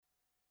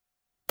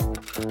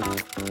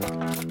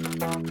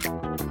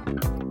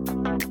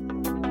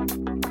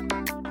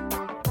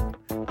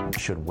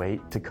Should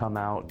wait to come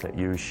out, that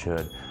you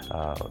should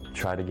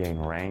try to gain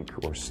rank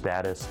or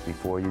status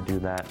before you do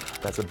that.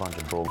 That's a bunch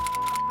of bull.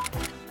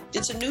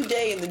 It's a new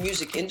day in the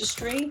music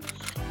industry,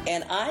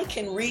 and I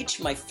can reach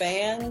my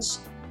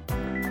fans.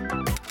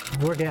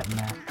 We're getting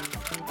there.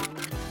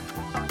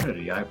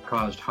 I've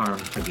caused harm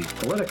to the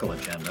political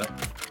agenda,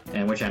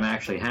 and which I'm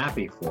actually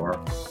happy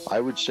for. I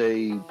would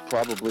say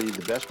probably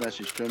the best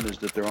message to them is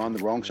that they're on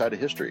the wrong side of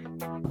history.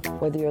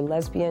 Whether you're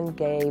lesbian,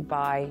 gay,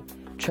 bi,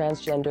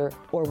 transgender,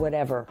 or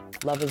whatever,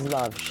 love is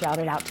love. Shout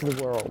it out to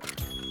the world.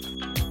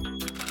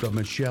 The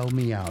Michelle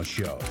Meow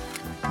Show,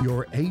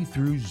 your A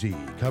through Z,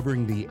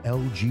 covering the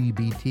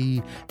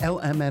LGBT,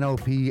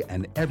 LMNOP,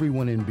 and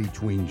everyone in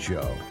between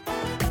show.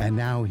 And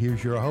now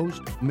here's your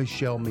host,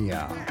 Michelle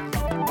Meow.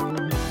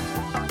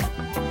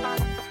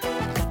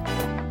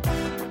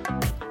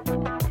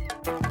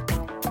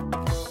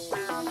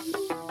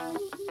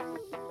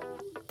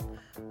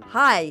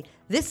 Hi,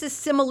 this is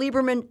Simma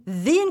LIeberman,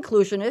 the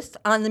inclusionist,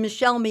 on the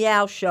Michelle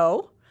Meow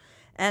Show.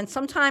 And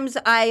sometimes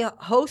I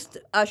host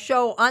a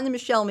show on the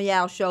Michelle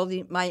Meow Show,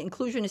 my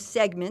inclusionist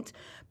segment.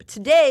 But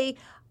today,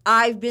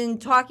 I've been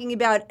talking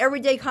about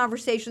everyday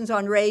conversations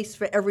on race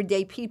for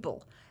everyday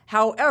people.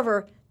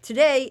 However,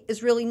 today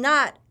is really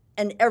not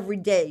an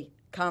everyday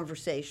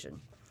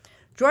conversation.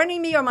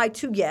 Joining me are my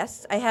two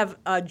guests. I have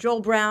Joel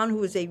Brown,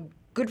 who is a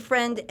good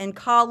friend and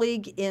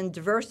colleague in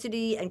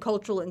diversity and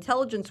cultural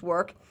intelligence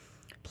work.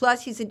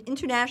 Plus, he's an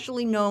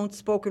internationally known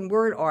spoken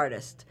word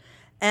artist.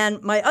 And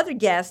my other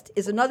guest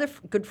is another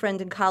good friend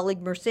and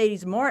colleague,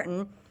 Mercedes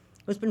Martin,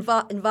 who's been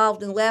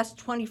involved in the last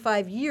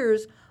 25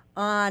 years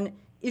on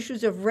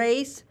issues of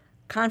race,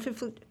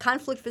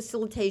 conflict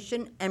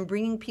facilitation, and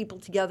bringing people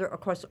together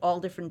across all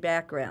different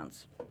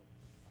backgrounds.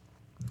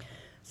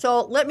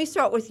 So let me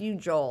start with you,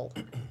 Joel.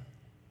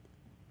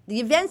 The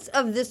events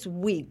of this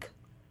week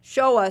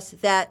show us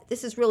that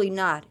this is really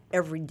not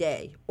every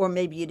day, or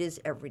maybe it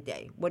is every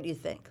day. What do you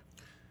think?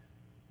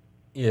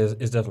 Yeah,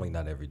 it's definitely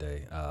not every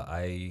day.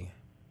 I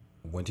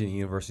went to the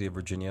University of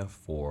Virginia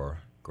for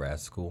grad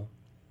school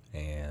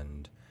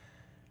and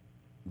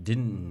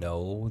didn't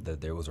know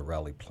that there was a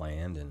rally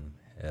planned, and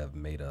have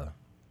made a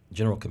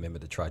general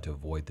commitment to try to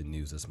avoid the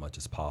news as much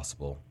as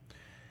possible.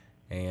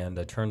 And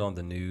I turned on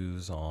the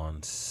news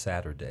on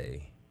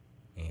Saturday,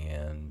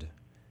 and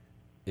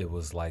it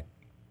was like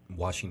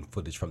watching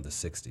footage from the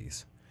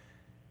 60s.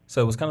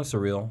 So it was kind of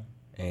surreal,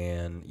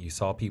 and you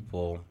saw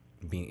people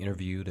being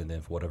interviewed and then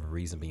for whatever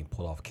reason being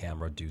pulled off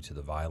camera due to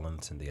the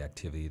violence and the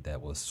activity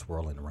that was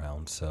swirling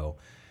around. So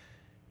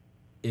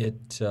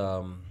it's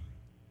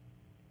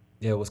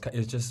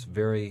just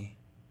very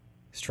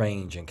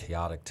strange and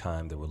chaotic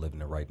time that we're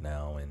living in right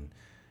now. And,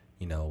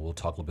 you know, we'll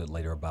talk a little bit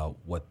later about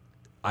what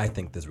I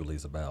think this really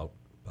is about.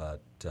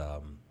 But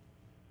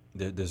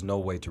there's no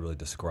way to really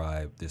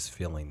describe this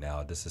feeling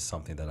now. This is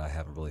something that I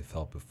haven't really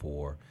felt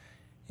before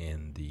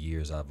in the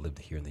years I've lived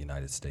here in the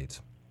United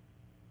States.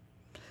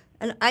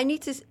 And I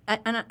need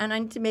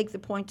to make the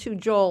point too,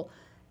 Joel.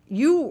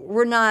 You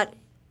were not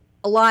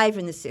alive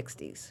in the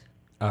 60s.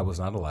 I was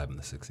not alive in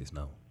the 60s,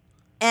 no.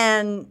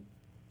 And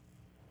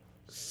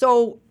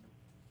so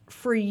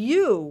for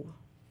you,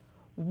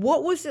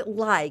 what was it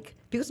like?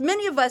 Because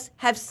many of us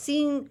have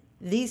seen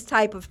these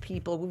type of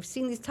people. We've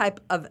seen these type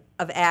of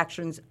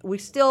actions. We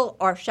still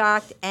are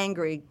shocked,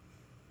 angry.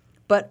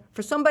 But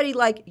for somebody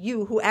like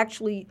you who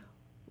actually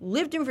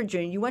lived in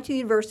Virginia, you went to the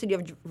University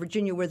of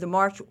Virginia where the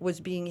march was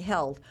being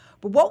held.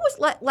 But what was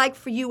it like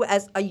for you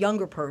as a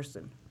younger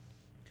person?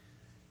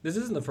 This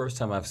isn't the first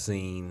time I've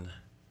seen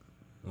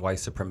white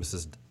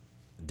supremacists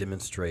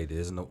demonstrate. It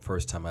isn't the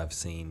first time I've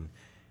seen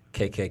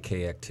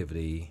KKK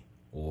activity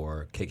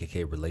or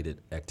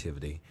KKK-related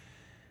activity.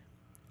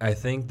 I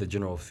think the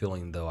general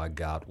feeling, though, I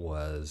got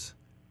was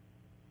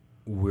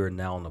we're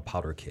now on a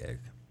powder keg.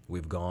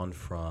 We've gone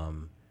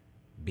from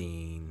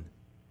being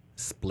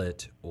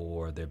split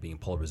or there being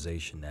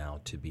polarization now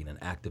to being an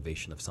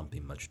activation of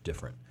something much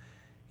different.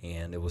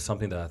 And it was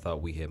something that I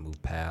thought we had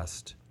moved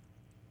past,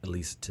 at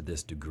least to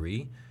this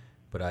degree,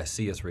 but I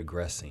see us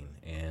regressing,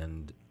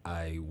 and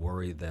I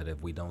worry that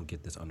if we don't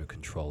get this under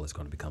control, it's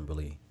going to become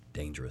really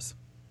dangerous.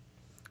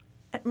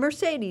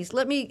 Mercedes,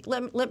 let me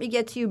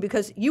get to you,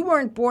 because you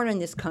weren't born in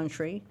this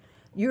country.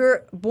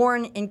 You're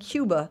born in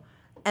Cuba,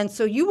 and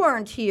so you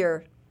weren't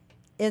here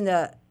in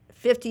the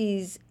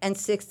 50s and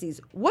 60s.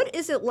 What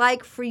is it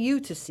like for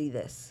you to see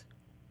this?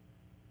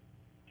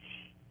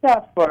 Yeah,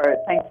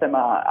 thanks,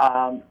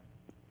 Emma.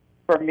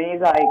 For me,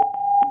 like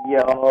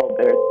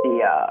there's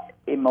the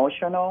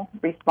emotional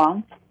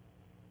response,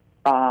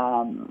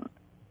 and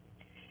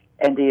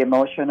the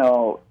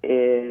emotional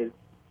is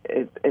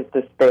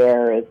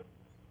despair,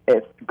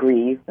 is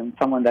grief, and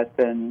someone that's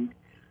been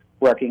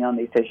working on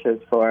these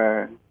issues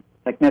for a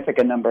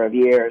significant number of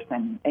years,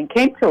 and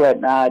came to it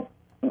not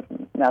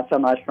so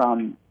much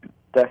from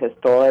the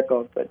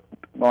historical, but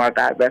more of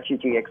that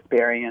refugee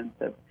experience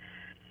of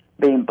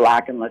being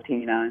Black and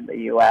Latina in the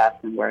U.S.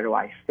 and where do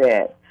I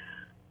fit.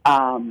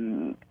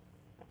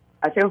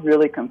 I feel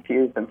really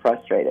confused and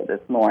frustrated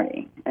this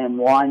morning. And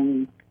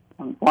on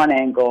one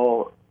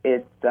angle,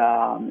 it's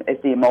the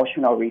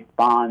emotional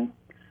response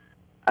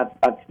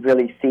of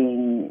really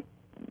seeing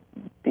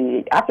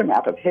the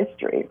aftermath of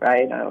history,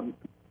 right?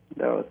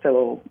 The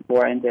Civil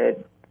War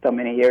ended so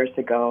many years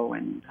ago,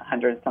 and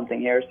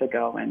 100-something years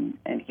ago,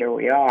 and here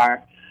we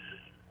are.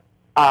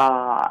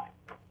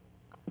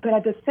 But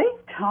at the same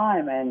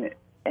time,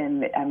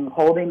 and I'm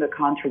holding the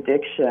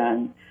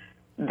contradiction,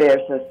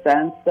 there's a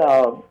sense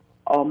of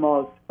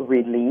almost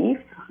relief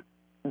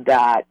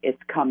that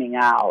it's coming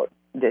out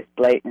this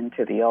blatant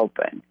into the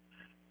open.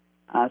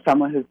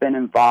 Someone who's been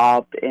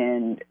involved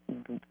in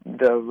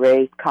the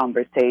race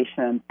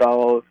conversation,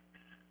 both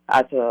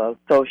as a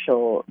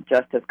social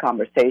justice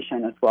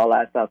conversation as well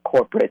as a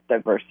corporate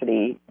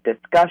diversity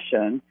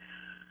discussion,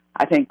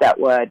 I think that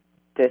what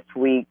this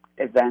week's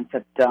events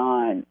have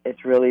done is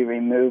really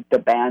removed the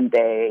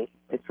Band-Aid.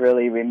 It's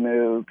really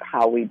removed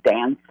how we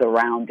dance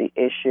around the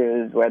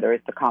issues, whether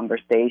it's a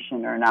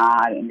conversation or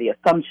not, and the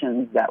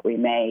assumptions that we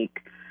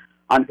make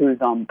on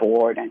who's on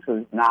board and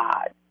who's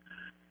not.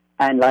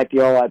 And like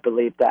Joel, I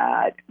believe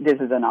that this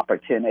is an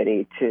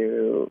opportunity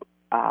to,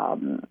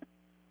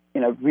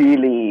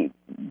 really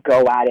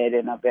go at it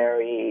in a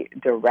very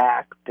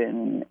direct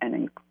and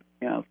in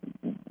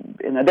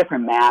a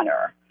different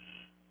manner.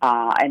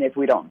 And if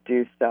we don't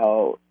do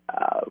so,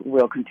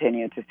 we'll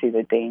continue to see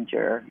the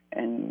danger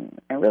and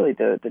really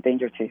the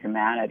danger to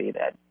humanity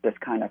that this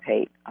kind of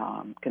hate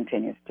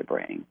continues to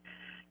bring.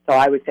 So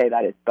I would say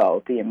that it's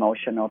both the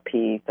emotional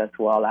piece as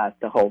well as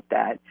the hope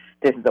that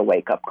this is a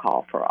wake-up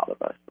call for all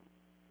of us.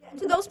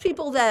 To those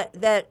people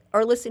that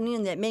are listening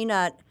in that may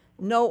not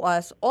know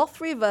us, all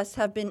three of us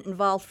have been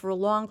involved for a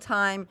long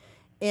time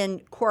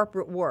in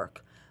corporate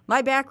work.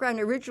 My background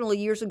originally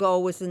years ago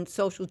was in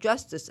social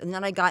justice, and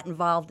then I got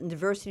involved in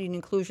diversity and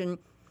inclusion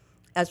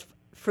as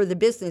for the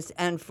business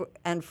and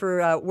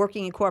for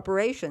working in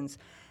corporations.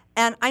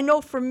 And I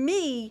know for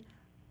me,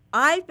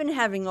 I've been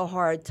having a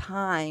hard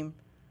time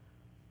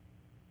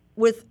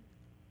with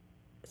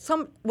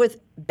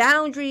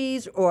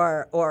boundaries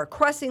or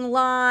crossing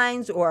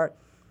lines or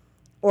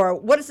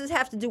what does this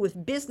have to do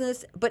with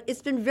business? But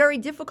it's been very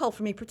difficult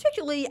for me,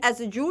 particularly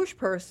as a Jewish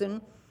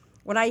person,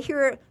 when I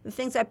hear the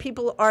things that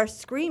people are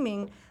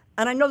screaming.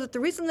 And I know that the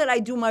reason that I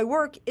do my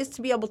work is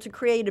to be able to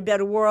create a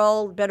better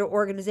world, better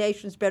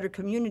organizations, better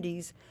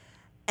communities.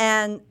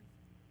 And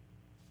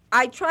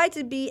I try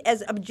to be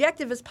as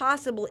objective as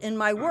possible in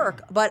my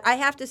work. But I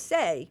have to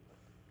say,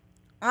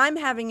 I'm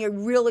having a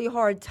really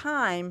hard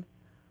time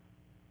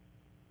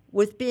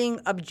with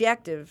being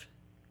objective.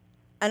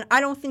 And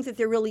I don't think that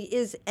there really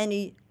is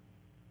any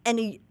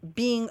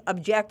being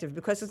objective,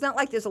 because it's not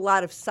like there's a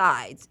lot of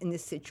sides in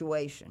this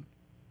situation.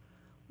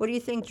 What do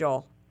you think,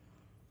 Joel?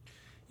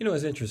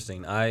 It's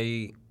interesting.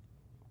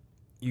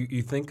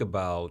 You think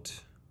about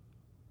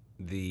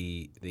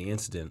the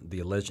incident,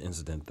 the alleged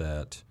incident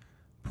that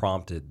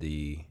prompted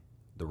the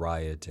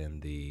riot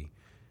and the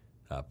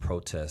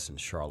protests in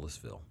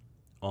Charlottesville.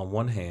 On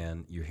one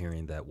hand, you're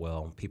hearing that,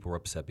 well, people were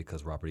upset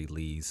because Robert E.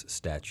 Lee's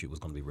statue was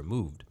going to be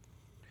removed.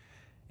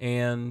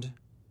 And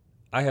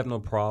I have no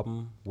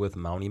problem with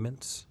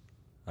monuments.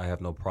 I have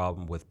no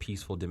problem with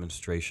peaceful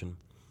demonstration.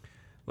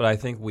 But I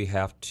think we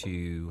have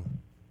to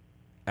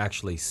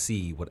actually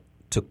see what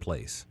took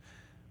place,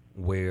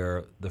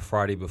 where the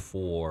Friday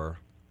before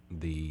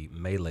the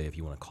melee, if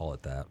you want to call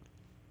it that,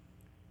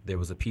 there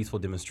was a peaceful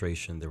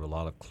demonstration. There were a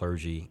lot of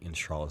clergy in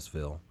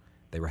Charlottesville.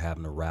 They were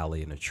having a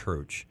rally in a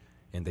church,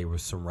 and they were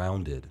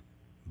surrounded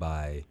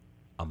by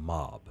a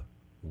mob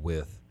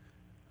with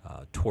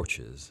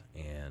torches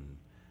and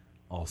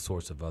all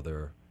sorts of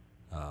other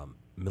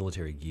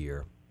military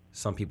gear.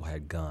 Some people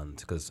had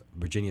guns, because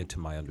Virginia, to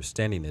my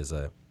understanding, is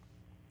a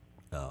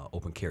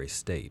open carry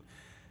state.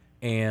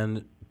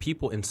 And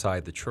people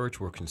inside the church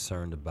were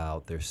concerned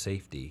about their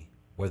safety,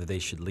 whether they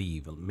should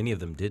leave. Many of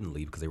them didn't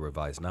leave because they were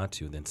advised not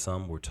to. And then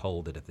some were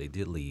told that if they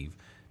did leave,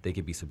 they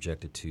could be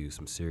subjected to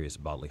some serious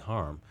bodily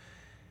harm.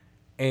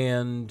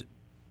 And,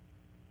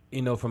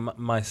 from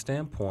my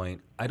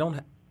standpoint,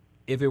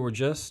 if it were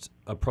just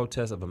a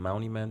protest of a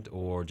monument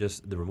or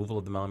just the removal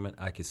of the monument,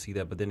 I could see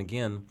that. But then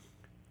again,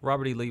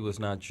 Robert E. Lee was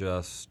not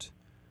just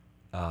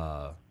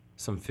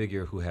some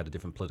figure who had a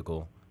different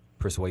political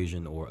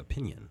persuasion or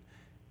opinion.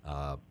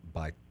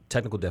 By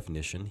technical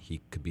definition,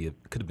 he could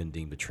have been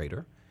deemed a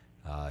traitor.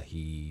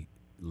 He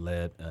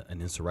led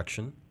an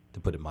insurrection, to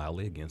put it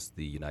mildly, against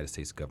the United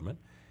States government.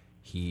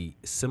 He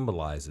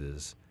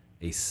symbolizes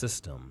a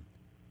system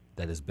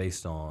that is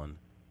based on,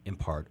 in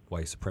part,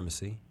 white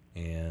supremacy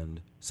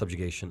and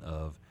subjugation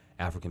of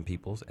African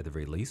peoples, at the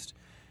very least.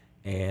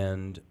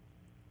 And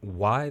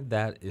why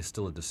that is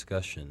still a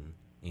discussion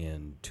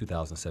in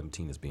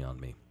 2017 is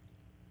beyond me.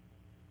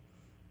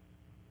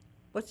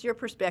 What's your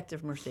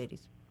perspective,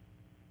 Mercedes?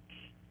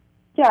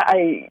 Yeah,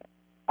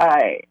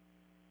 I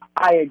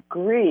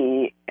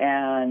agree,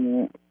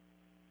 and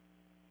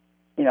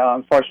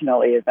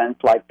unfortunately, events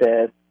like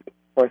this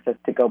force us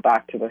to go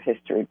back to the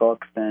history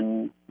books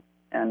and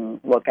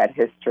look at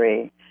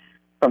history.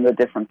 from the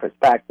different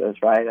perspectives,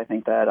 right? I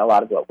think that a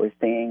lot of what we're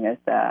seeing is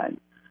that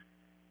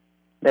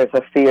there's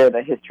a fear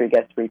that history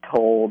gets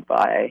retold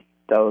by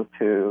those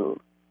who,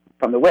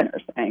 from the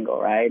winner's angle,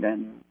 right?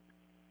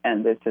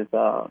 And this is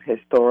a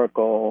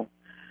historical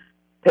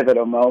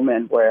pivotal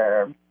moment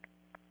where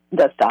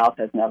the South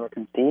has never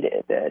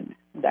conceded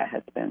that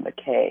has been the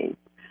case.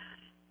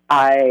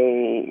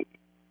 I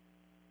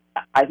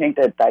think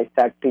that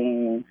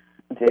dissecting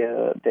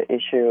the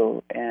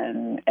issue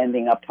and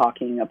ending up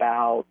talking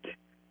about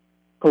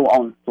who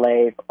owns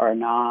slaves or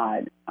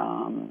not,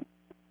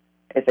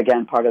 it's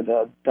again part of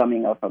the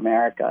dumbing of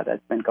America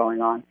that's been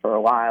going on for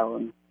a while.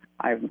 And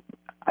I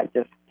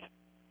just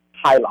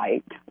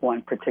highlight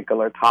one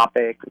particular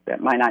topic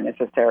that might not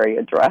necessarily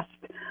address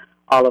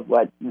all of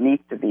what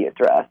needs to be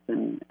addressed,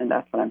 and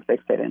that's what I'm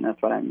fixated, and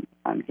that's what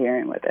I'm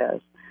hearing with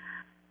this.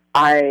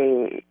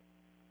 I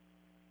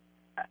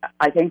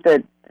think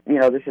that, you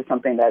know, this is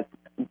something that's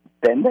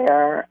been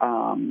there.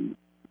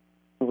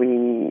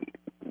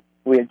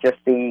 We're just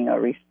seeing a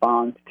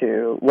response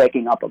to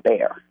waking up a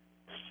bear.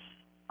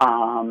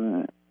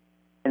 And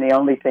the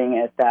only thing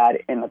is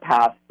that in the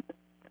past,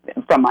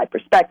 from my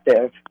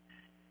perspective,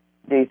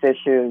 these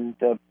issues,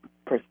 the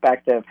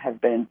perspective have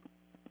been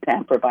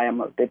tempered by a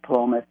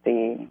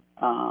diplomacy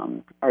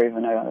or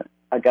even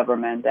a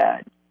government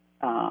that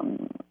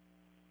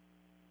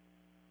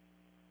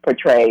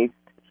portrays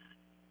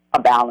a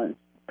balanced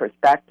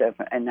perspective,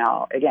 and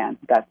now, again,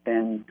 that's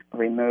been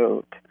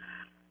removed.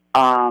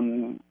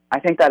 I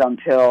think that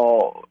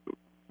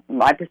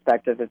my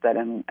perspective is that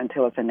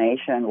until as a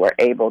nation we're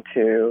able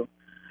to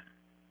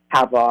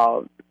have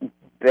a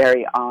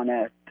very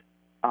honest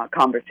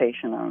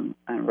conversation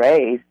on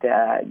race,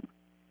 that,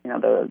 you know,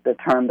 the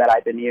term that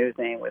I've been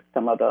using with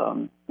some of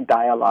the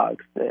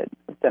dialogues that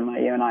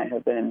Simma, you and I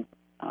have been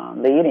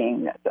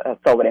leading,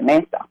 sobre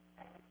mesa,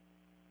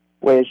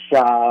 which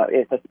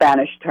is a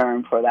Spanish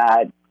term for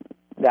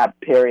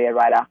that period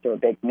right after a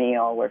big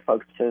meal where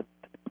folks just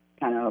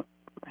kind of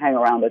hang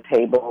around the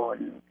table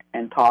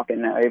and talk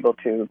and are able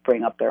to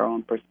bring up their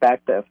own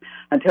perspective,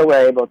 until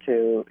we're able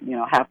to, you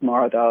know, have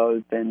more of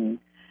those and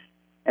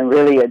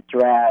really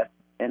address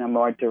in a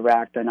more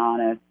direct and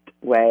honest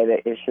way the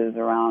issues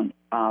around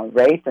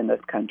race in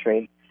this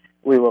country.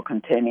 We will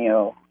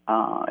continue.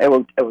 It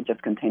will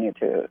just continue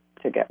to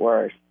get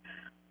worse.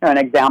 You know, an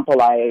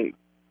example I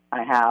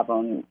have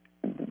on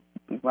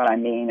what I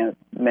mean is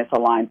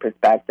misaligned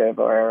perspective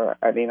or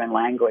even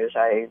language.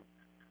 I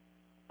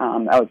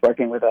was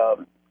working with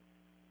a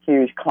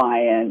huge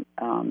client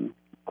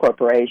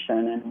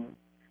corporation, and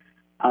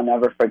I'll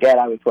never forget,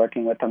 I was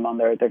working with them on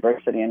their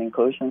diversity and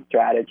inclusion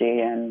strategy,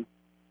 and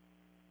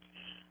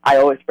I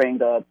always bring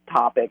the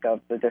topic of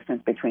the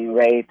difference between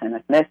race and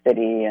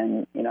ethnicity,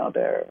 and, you know,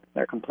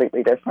 they're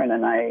completely different.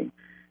 And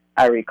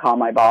I recall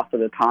my boss at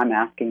the time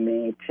asking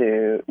me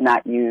to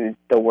not use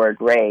the word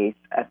race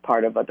as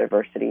part of a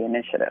diversity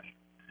initiative.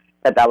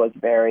 That was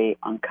very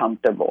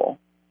uncomfortable,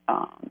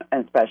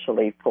 and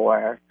especially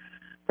for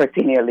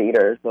senior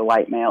leaders, the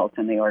white males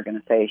in the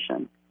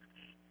organization.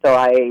 So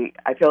I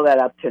feel that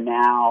up to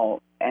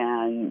now,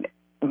 and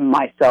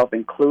myself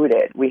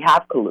included, we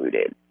have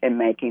colluded in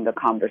making the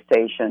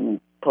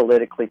conversation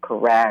politically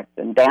correct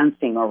and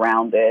dancing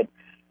around it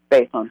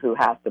based on who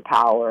has the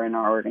power in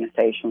our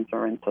organizations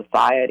or in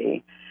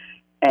society.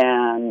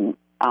 And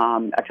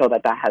I feel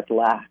that has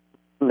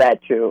led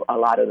to a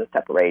lot of the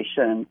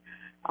separation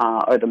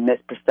or the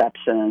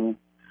misperception,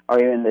 or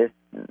even this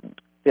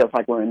feels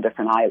like we're in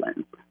different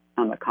islands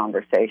on the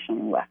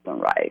conversation left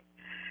and right.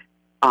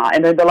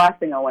 And then the last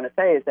thing I want to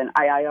say is that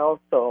I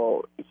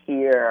also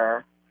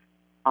hear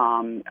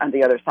on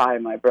the other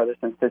side, my brothers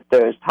and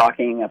sisters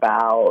talking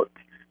about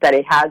that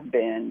it has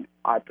been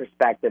our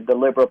perspective, the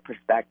liberal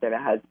perspective,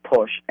 that has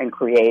pushed and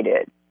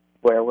created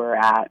where we're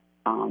at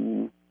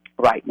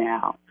right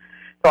now.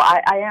 So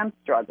I am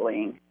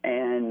struggling,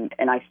 and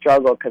I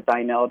struggle because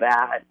I know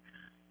that,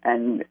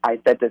 and I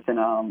said this in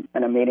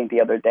a meeting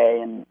the other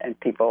day, and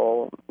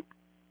people,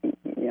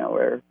 you know,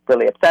 were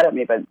really upset at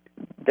me, but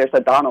there's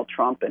a Donald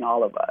Trump in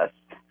all of us,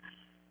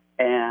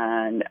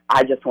 and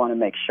I just want to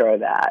make sure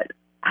that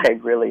I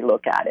really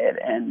look at it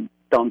and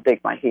don't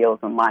dig my heels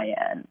on my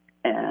end,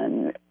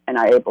 and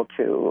I'm able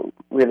to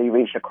really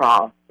reach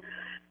across.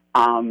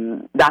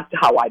 That's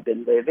how I've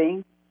been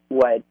living.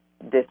 What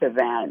this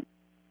event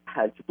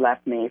has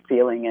left me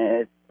feeling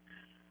is,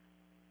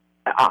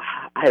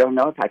 I don't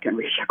know if I can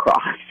reach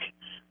across.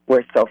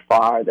 We're so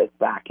far, this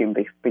vacuum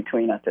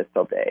between us is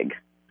so big.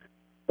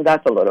 So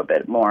that's a little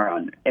bit more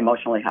on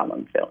emotionally how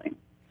I'm feeling.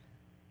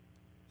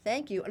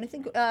 Thank you. And I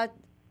think,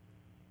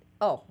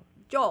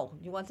 Joel,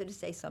 you wanted to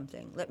say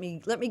something. Let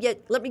me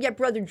get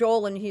Brother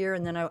Joel in here,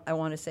 and then I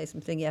want to say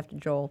something after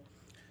Joel.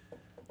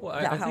 Well,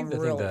 I think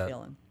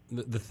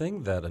the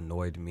thing that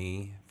annoyed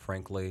me,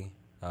 frankly,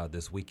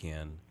 this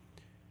weekend,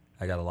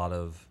 I got a lot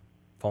of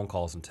phone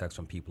calls and texts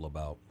from people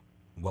about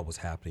what was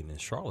happening in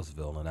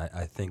Charlottesville, and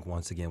I think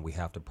once again we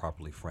have to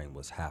properly frame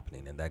what's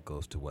happening, and that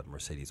goes to what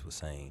Mercedes was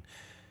saying.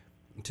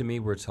 To me,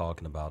 we're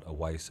talking about a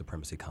white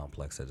supremacy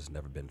complex that has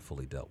never been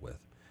fully dealt with.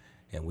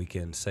 And we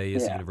can say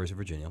it's the University of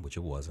Virginia, which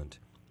it wasn't.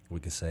 We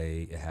can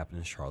say it happened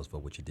in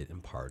Charlottesville, which it did in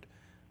part.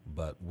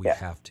 But we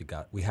have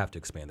to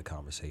expand the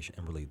conversation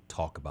and really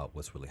talk about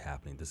what's really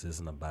happening. This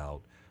isn't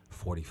about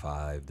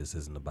 45. This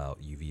isn't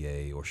about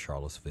UVA or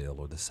Charlottesville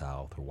or the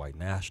South or white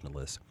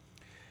nationalists.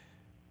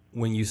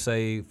 When you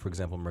say, for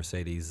example,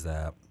 Mercedes,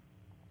 that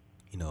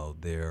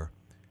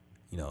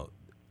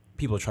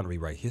people are trying to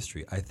rewrite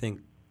history, I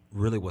think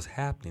really what's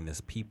happening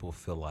is people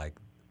feel like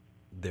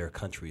their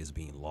country is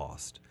being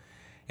lost.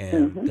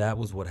 And that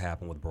was what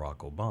happened with Barack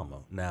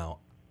Obama. Now,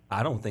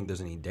 I don't think there's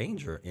any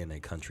danger in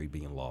a country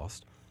being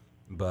lost,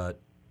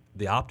 but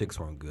the optics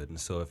weren't good. And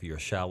so if you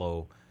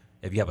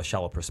have a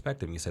shallow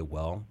perspective and you say,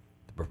 well,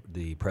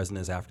 the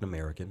president is African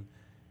American,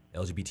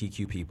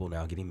 LGBTQ people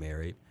now getting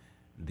married,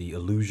 the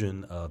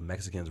illusion of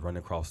Mexicans running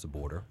across the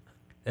border,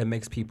 it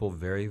makes people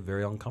very,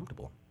 very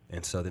uncomfortable.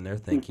 And so then they're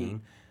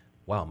thinking,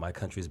 wow, my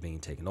country is being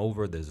taken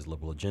over. There's this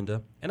liberal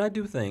agenda. And I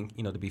do think,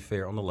 to be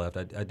fair on the left,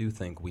 I do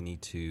think we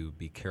need to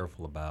be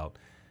careful about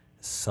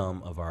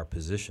some of our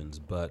positions.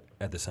 But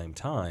at the same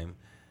time,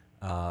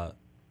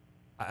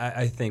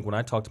 I think when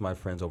I talk to my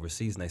friends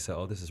overseas and they say,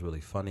 oh, this is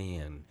really funny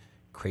and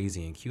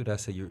crazy and cute, I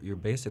say, you're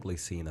basically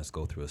seeing us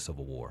go through a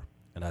civil war.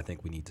 And I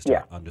think we need to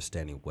start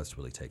understanding what's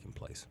really taking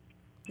place.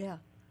 Yeah.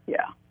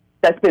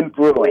 That's been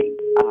brewing.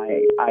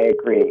 I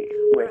agree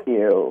with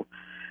you.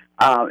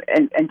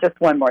 And just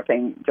one more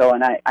thing, Joe,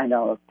 and I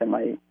know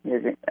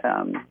you're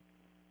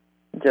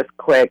just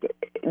quick.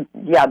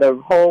 Yeah,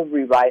 the whole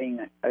rewriting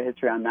of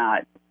history, I'm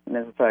not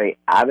necessarily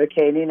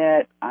advocating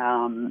it,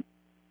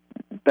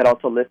 but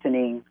also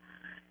listening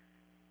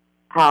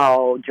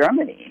how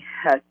Germany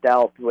has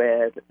dealt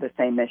with the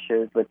same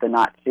issues with the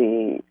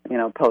Nazi,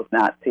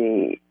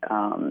 post-Nazi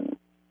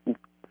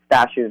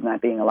statues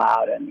not being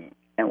allowed and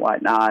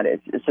whatnot.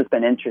 It's just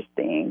been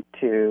interesting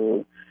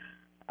to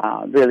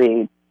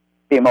really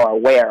be more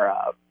aware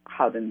of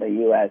how in the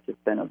U.S.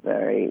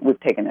 we've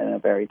taken it in a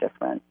very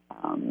different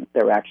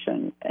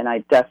direction. And I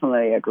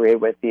definitely agree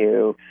with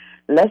you.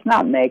 Let's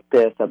not make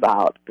this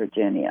about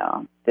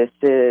Virginia. This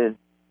is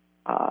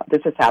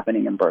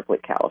happening in Berkeley,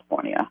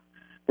 California.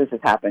 This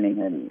is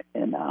happening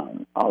in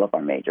all of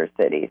our major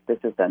cities. This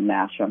is a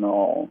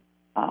national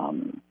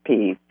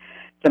piece.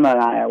 Simma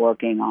and I are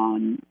working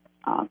on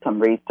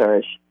some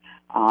research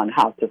on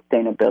how the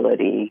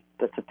sustainability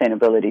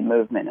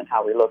movement and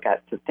how we look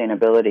at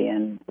sustainability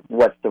and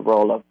what's the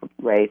role of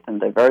race and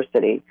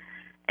diversity.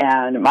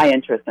 And my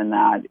interest in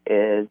that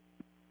is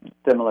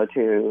similar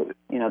to,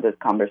 this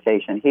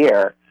conversation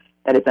here,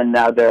 that it's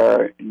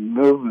another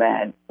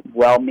movement,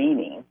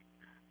 well-meaning,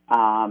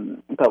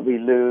 but we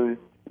lose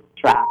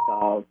track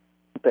of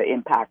the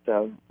impact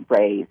of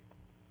race,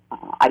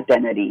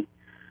 identity,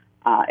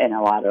 in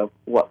a lot of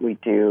what we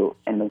do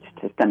and the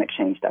systemic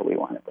change that we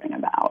want to bring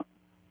about.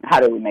 How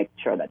do we make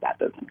sure that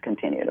doesn't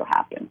continue to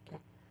happen?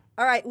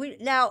 All right. We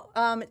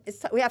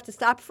have to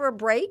stop for a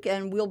break,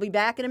 and we'll be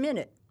back in a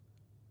minute.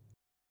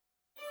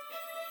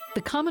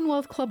 The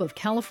Commonwealth Club of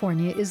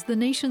California is the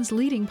nation's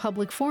leading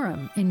public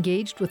forum,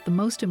 engaged with the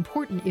most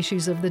important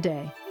issues of the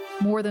day.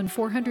 More than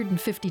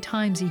 450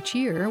 times each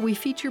year, we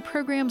feature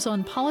programs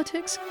on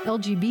politics,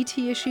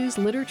 LGBT issues,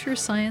 literature,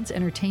 science,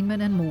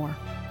 entertainment, and more.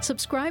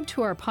 Subscribe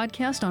to our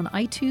podcast on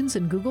iTunes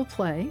and Google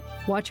Play,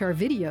 watch our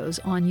videos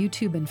on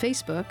YouTube and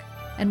Facebook,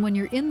 and when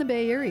you're in the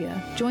Bay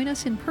Area, join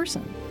us in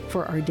person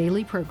for our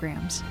daily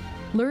programs.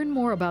 Learn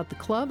more about the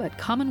club at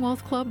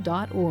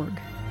commonwealthclub.org.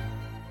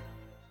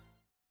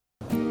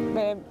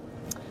 Babe,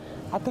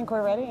 I think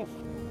we're ready.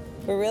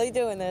 We're really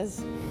doing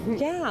this.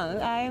 Yeah,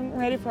 I'm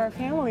ready for our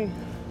family.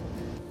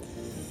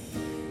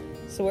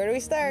 So where do we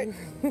start?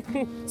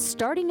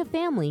 Starting a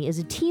family is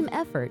a team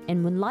effort,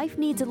 and when life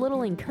needs a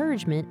little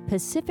encouragement,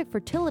 Pacific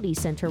Fertility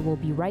Center will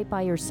be right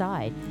by your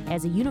side.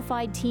 As a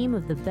unified team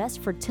of the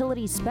best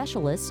fertility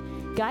specialists,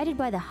 guided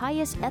by the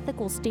highest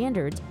ethical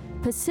standards,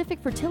 Pacific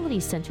Fertility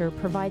Center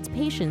provides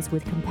patients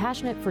with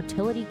compassionate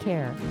fertility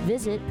care.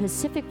 Visit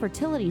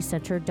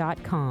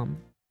pacificfertilitycenter.com.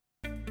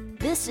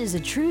 This is a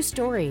true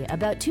story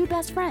about two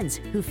best friends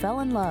who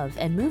fell in love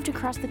and moved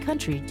across the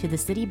country to the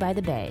city by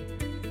the bay.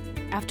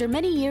 After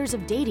many years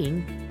of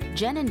dating,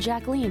 Jen and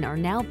Jacqueline are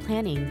now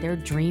planning their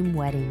dream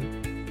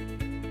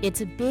wedding.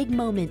 It's a big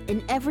moment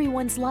in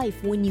everyone's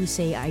life when you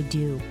say I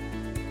do,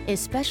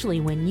 especially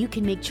when you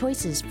can make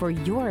choices for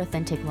your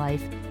authentic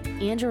life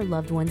and your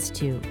loved ones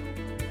too.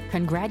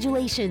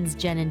 Congratulations,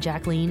 Jen and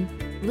Jacqueline.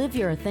 Live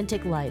your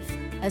authentic life.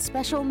 A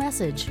special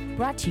message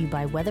brought to you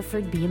by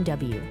Weatherford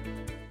BMW.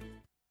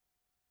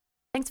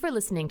 Thanks for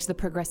listening to the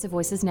Progressive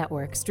Voices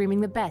Network,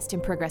 streaming the best in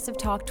progressive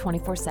talk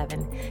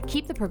 24/7.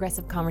 Keep the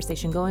progressive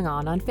conversation going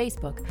on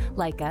Facebook.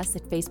 Like us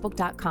at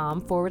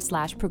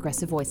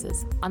facebook.com/progressive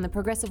voices. On the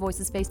Progressive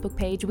Voices Facebook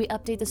page, we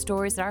update the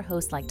stories that our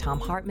hosts like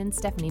Tom Hartman,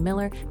 Stephanie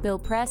Miller, Bill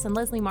Press, and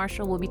Leslie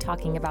Marshall will be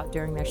talking about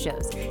during their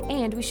shows.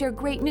 And we share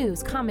great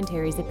news,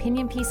 commentaries,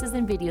 opinion pieces,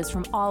 and videos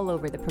from all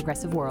over the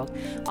progressive world.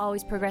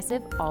 Always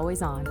progressive,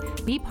 always on.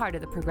 Be part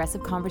of the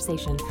progressive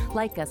conversation.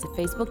 Like us at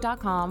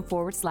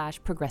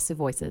facebook.com/progressive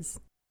voices.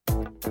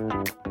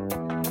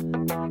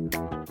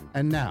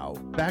 And now,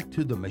 back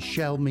to the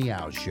Michelle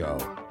Meow Show.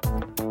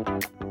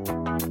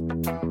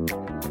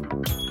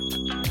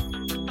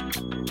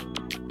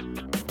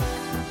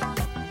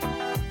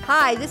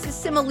 Hi, this is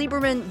Simma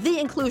LIeberman, the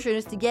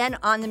inclusionist, again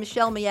on the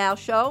Michelle Meow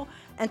Show.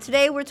 And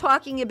today we're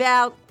talking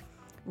about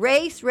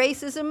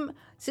racism,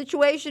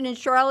 situation in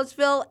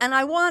Charlottesville. And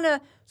I want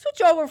to switch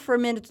over for a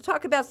minute to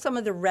talk about some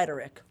of the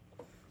rhetoric.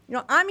 You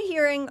know, I'm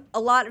hearing a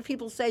lot of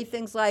people say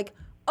things like,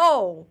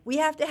 oh, we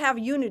have to have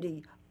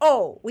unity.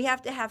 Oh, we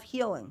have to have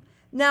healing.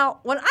 Now,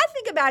 when I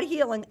think about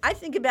healing, I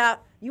think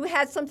about you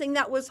had something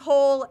that was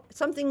whole,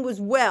 something was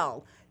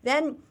well.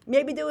 Then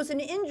maybe there was an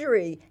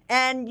injury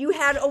and you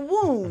had a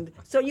wound.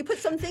 So you put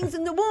some things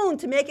in the wound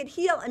to make it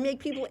heal and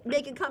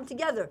make it come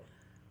together.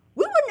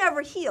 We were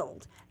never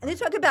healed. And they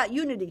talk about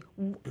unity.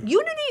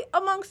 Unity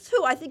amongst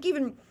who? I think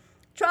even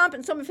Trump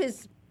and some of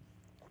his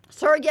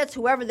surrogates,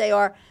 whoever they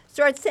are,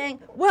 start saying,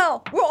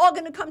 well, we're all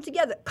going to come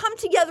together. Come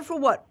together for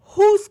what?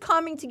 Who's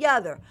coming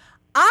together?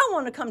 I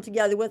want to come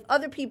together with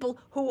other people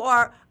who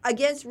are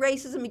against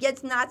racism,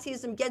 against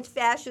Nazism, against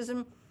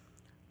fascism.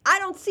 I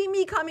don't see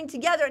me coming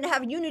together and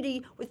have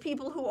unity with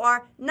people who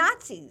are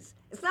Nazis.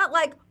 It's not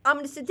like I'm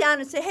going to sit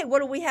down and say, hey, what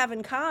do we have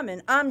in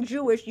common? I'm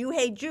Jewish, you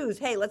hate Jews.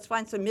 Hey, let's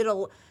find some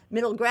middle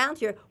ground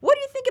here. What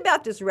do you think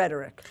about this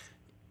rhetoric?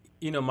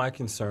 You know, my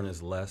concern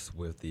is less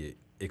with the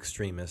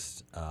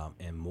extremists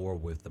and more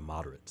with the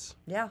moderates.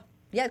 Yeah,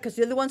 because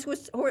they're the ones who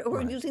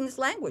are using this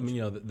language. I mean,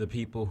 you know, the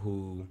people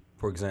who,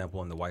 for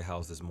example, in the White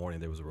House this morning,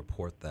 there was a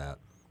report that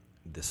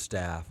the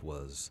staff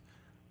was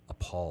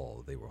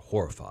appalled. They were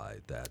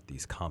horrified that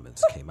these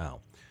comments came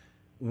out.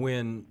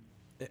 And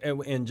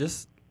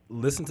just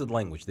listen to the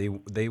language.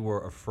 They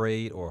were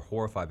afraid or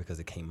horrified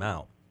because it came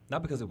out,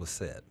 not because it was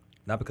said,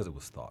 not because it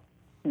was thought.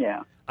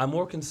 Yeah. I'm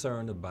more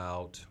concerned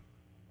about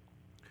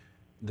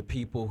the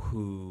people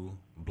who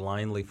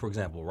blindly, for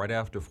example, right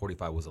after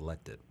 45 was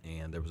elected,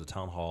 and there was a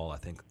town hall, I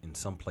think, in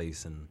some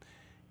place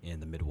in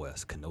the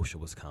Midwest, Kenosha,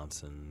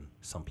 Wisconsin,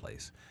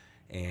 someplace,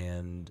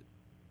 and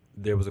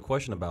there was a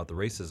question about the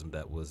racism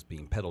that was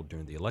being peddled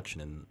during the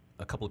election, and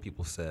a couple of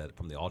people said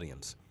from the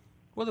audience,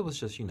 well, it was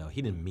just, you know,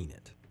 he didn't mean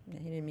it. Yeah,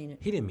 he didn't mean it.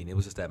 He didn't mean it. It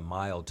was just that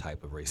mild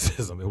type of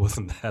racism. It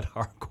wasn't that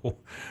hardcore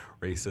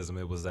racism.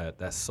 It was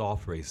that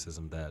soft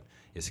racism that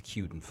is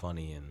cute and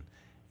funny and,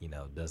 you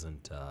know,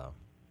 doesn't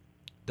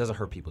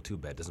hurt people too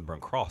bad, doesn't burn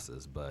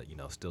crosses, but, you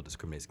know, still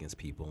discriminates against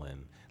people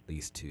and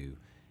leads to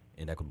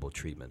inequitable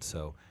treatment.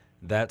 So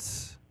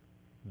that's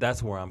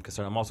where I'm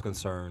concerned. I'm also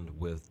concerned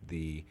with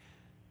the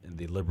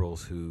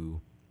liberals who,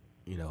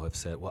 you know, have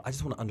said, well, I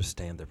just want to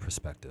understand their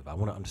perspective. I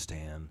want to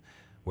understand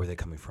where they're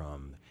coming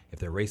from. If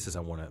they're racist,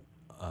 I want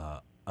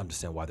to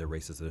understand why they're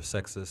racist, they're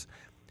sexist.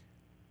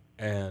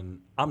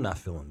 And I'm not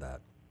feeling that.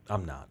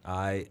 I'm not.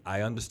 I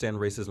understand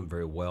racism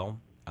very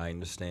well. I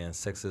understand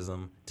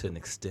sexism to an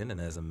extent,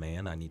 and as a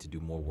man, I need to do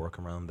more work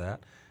around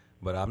that.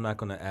 But I'm not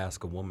going to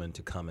ask a woman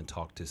to come and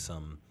talk to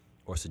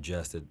or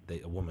suggest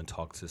that a woman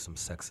talk to some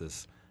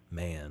sexist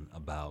man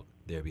about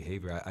their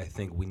behavior. I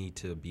think we need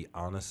to be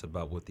honest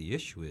about what the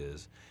issue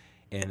is.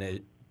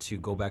 And to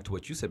go back to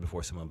what you said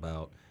before, Simma,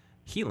 about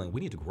healing, we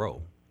need to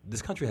grow.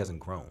 This country hasn't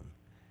grown.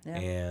 Yeah.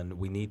 And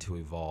we need to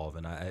evolve.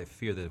 And I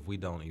fear that if we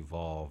don't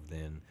evolve,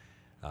 then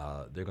there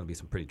are going to be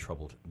some pretty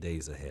troubled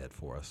days ahead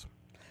for us.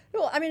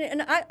 Well, I mean,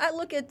 and I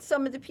look at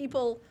some of the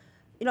people,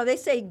 you know, they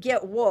say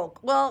get woke.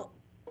 Well,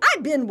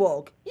 I've been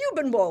woke. You've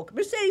been woke.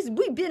 Mercedes,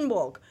 we've been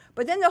woke.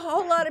 But then there's a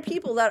whole lot of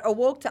people that are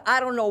woke to I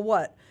don't know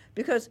what.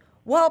 Because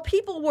while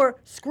people were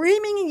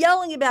screaming and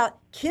yelling about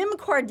Kim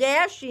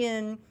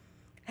Kardashian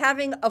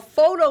having a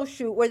photo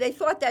shoot where they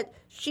thought that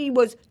she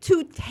was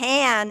too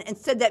tan and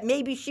said that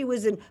maybe she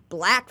was in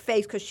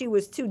blackface because she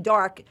was too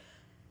dark.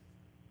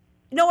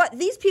 You know what?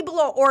 These people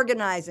are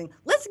organizing.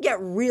 Let's get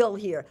real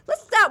here.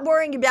 Let's stop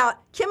worrying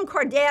about Kim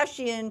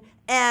Kardashian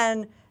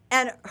and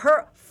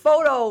her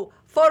photo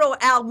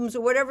albums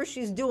or whatever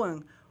she's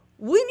doing.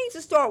 We need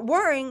to start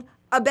worrying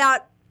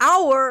about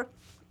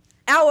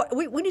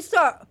we need to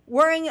start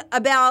worrying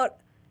about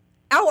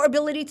our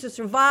ability to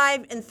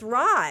survive and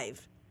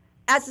thrive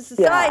as a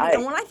society.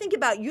 And when I think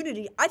about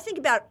unity, I think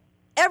about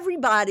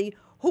everybody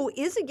who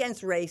is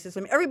against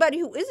racism, everybody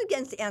who is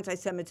against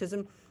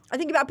anti-Semitism. I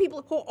think about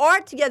people who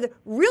are together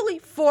really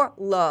for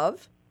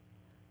love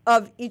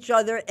of each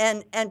other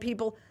and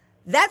people.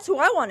 That's who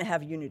I want to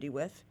have unity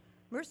with.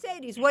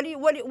 Mercedes, what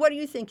are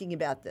you thinking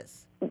about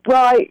this?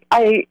 Well,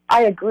 I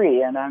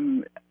agree,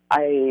 and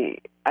I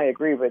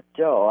agree with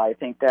Joe. I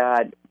think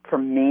that for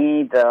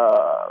me,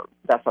 the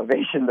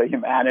salvation of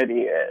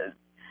humanity is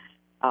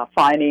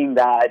finding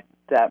that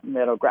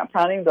middle ground,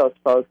 finding those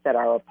folks that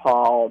are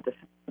appalled.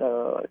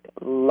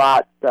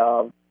 Lots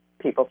of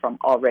people from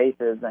all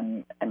races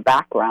and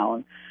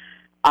backgrounds,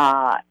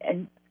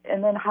 and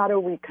then how do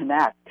we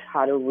connect?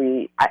 How do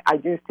we? I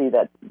do see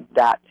that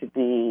to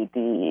be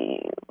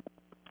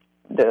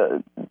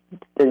the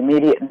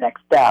immediate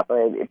next step.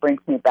 It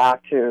brings me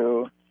back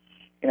to,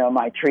 you know,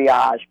 my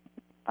triage,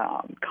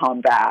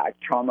 comeback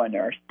trauma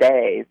nurse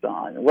days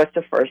on what's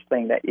the first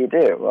thing that you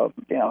do? Well,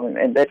 you know,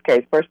 in this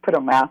case, first put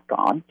a mask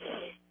on,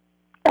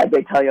 as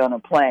they tell you on a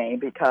plane,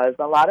 because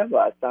a lot of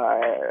us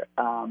are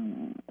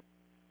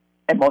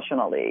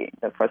emotionally,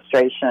 the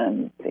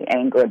frustration, the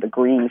anger, the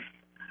grief,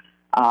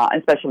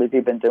 especially if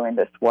you've been doing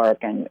this work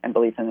and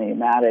belief in the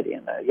humanity.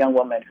 And the young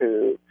woman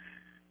who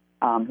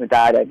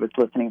died, I was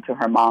listening to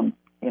her mom's,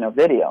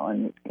 video,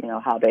 and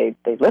how they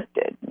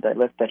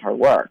lifted her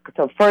work.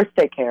 So first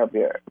take care of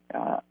your,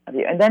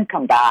 and then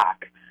come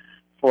back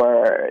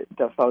for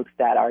the folks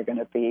that are going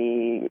to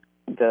be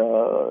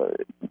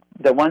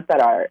the ones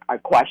that are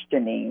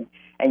questioning,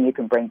 and you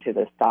can bring to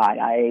the side.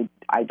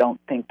 I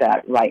don't think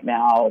that right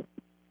now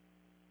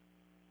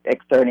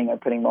exerting or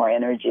putting more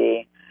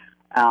energy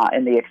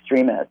in the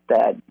extremists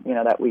that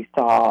we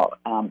saw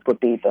would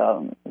be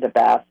the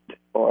best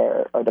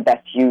or the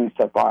best use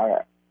of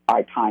our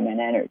time and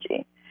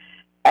energy.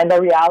 And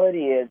the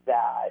reality is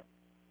that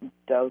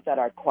those that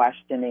are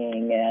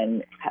questioning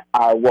and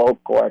are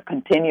woke or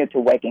continue to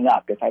waking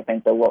up, because I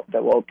think the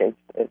woke is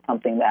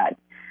something that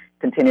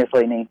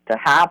continuously needs to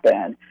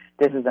happen.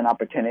 This is an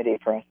opportunity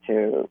for us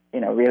to,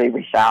 really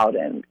reach out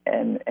and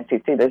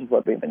to see this is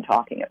what we've been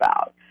talking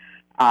about.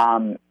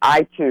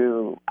 I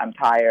too am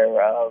tired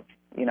of,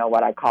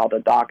 what I call the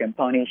dog and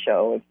pony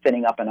show, of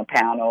sitting up in a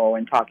panel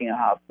and talking about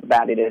how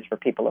bad it is for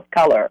people of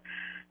color.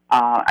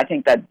 I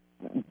think that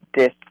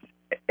this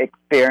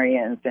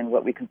experience and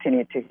what we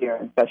continue to hear,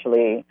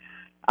 especially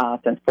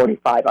since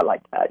 45, I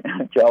like that,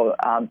 Joe,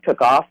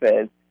 took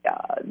office,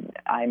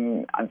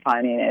 I'm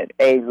finding it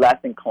less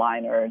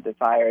inclined or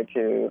desire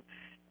to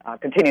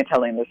continue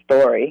telling the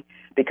story,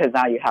 because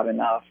now you have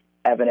enough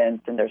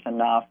evidence and there's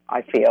enough,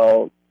 I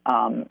feel,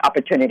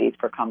 opportunities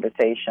for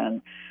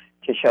conversation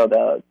to show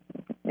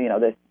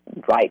this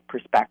right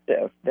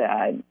perspective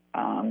that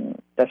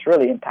that's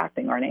really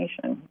impacting our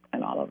nation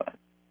and all of us.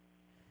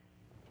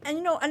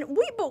 And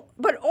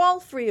but all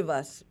three of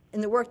us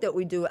in the work that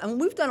we do, and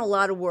we've done a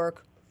lot of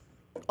work,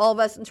 all of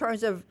us, in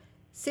terms of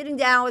sitting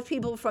down with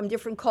people from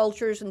different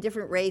cultures and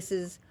different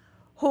races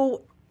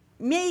who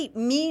may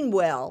mean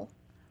well,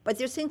 but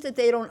there's things that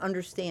they don't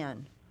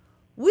understand.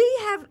 We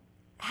have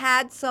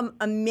had some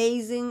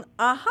amazing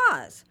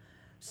ahas.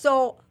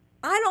 So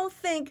I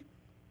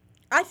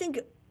think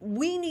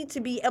we need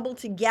to be able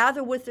to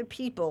gather with the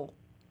people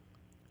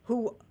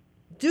who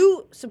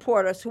do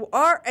support us, who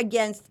are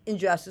against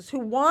injustice, who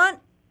want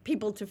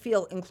people to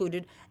feel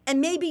included, and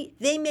maybe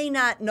they may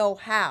not know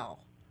how.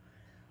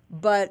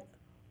 But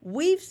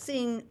we've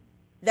seen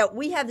that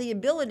we have the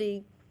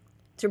ability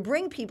to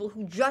bring people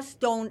who just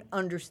don't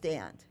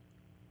understand.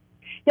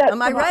 Yeah,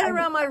 am I right or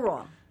am I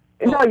wrong?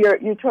 No,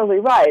 you're totally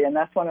right, and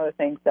that's one of the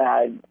things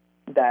that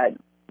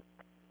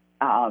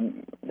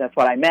that's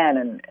what I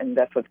meant, and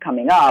that's what's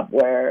coming up.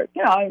 Where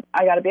I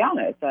got to be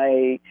honest,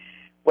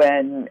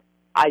 when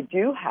I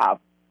do have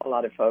a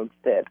lot of folks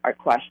that are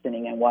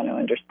questioning and want to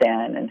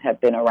understand and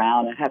have been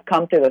around and have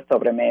come to the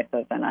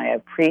sobremesas, and I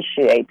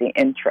appreciate the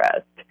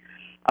interest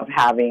of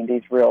having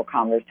these real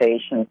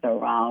conversations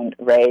around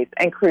race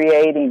and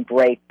creating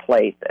great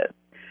places.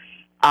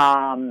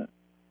 However,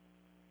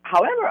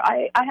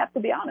 I have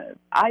to be honest,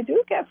 I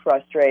do get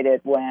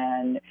frustrated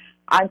when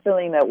I'm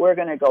feeling that we're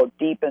going to go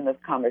deep in this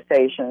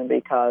conversation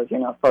because,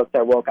 folks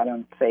are woke. I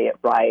don't say it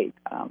right.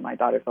 My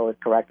daughter's always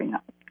correcting me.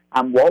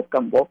 I'm woke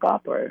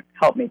up, or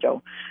help me,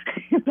 Joe.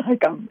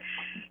 Like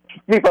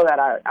people that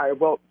are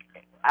woke,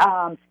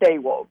 stay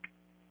woke.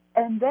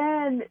 And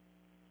then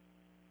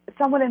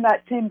someone in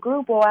that same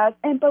group will ask,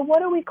 but what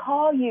do we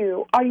call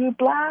you? Are you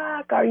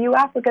black? Are you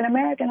African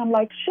American? I'm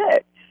like,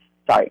 shit.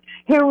 Sorry.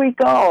 Here we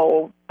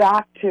go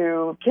back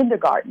to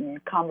kindergarten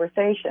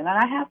conversation. And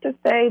I have to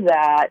say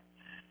that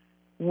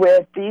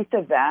with these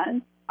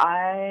events,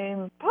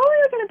 I'm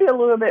probably going to be a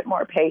little bit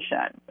more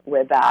patient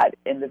with that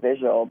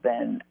individual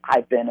than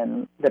I've been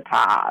in the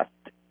past,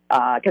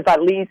 because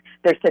at least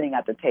they're sitting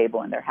at the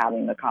table and they're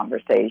having the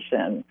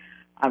conversation,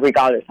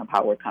 regardless of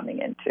how we're coming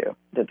into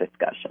the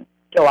discussion.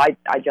 Joe, I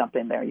jumped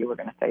in there. You were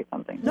going to say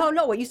something. No.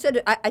 What you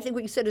said, I think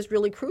what you said is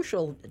really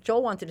crucial.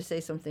 Joel wanted to say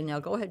something now.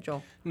 Go ahead,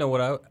 Joel. No,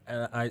 what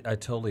I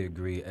totally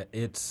agree.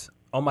 It's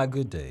on my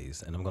good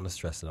days, and I'm going to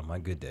stress it on my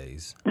good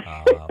days.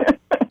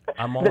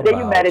 I'm all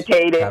about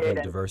having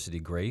diversity,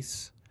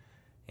 grace,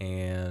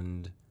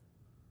 and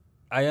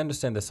I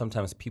understand that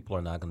sometimes people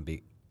are not going to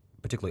be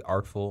particularly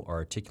artful or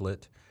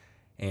articulate,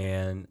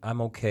 and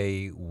I'm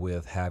okay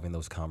with having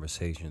those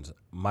conversations.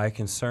 My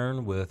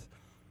concern with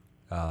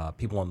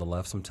people on the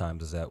left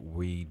sometimes is that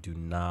we do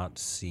not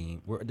see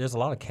there's a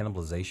lot of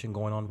cannibalization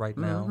going on right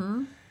now.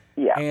 Mm-hmm.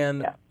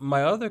 Yeah.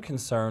 My other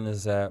concern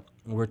is that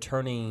we're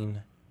turning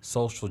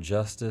social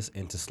justice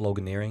into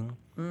sloganeering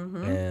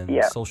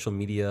and social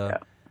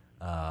media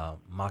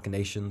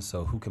machinations.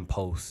 So who can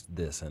post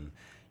this, and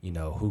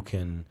who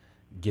can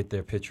get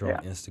their picture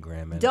on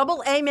Instagram? And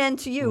double amen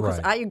to you, because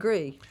I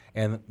agree.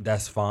 And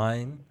that's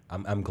fine.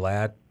 I'm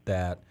glad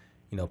that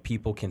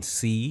people can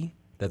see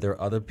that there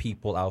are other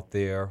people out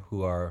there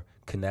who are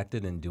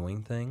connected and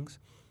doing things.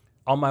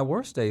 On my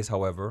worst days,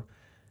 however,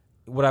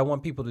 what I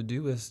want people to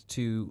do is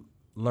to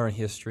learn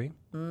history.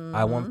 Mm-hmm.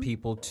 I want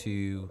people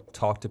to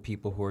talk to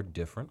people who are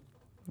different.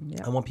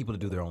 Yeah. I want people to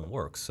do their own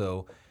work.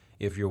 So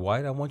If you're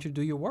white, I want you to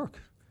do your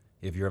work.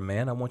 If you're a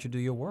man, I want you to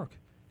do your work.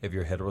 If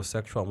you're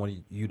heterosexual, I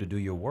want you to do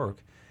your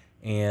work.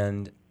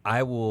 And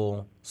I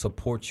will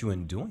support you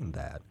in doing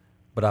that,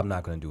 but I'm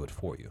not going to do it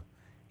for you.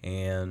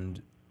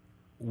 And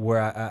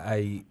where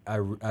I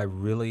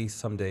really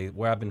someday,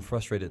 where I've been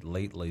frustrated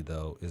lately,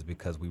 though, is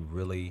because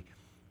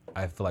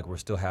I feel like we're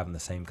still having the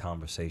same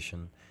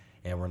conversation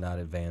and we're not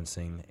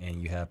advancing,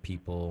 and you have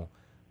people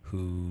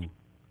who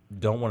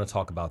don't want to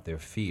talk about their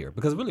fear.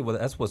 Because really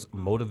that's what's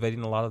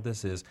motivating a lot of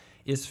this is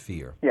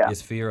fear. Yeah.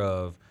 It's fear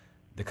of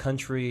the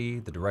country,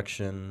 the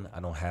direction.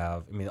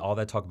 All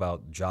that talk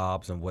about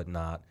jobs and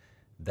whatnot,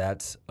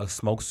 that's a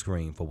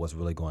smokescreen for what's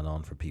really going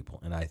on for people.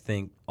 And I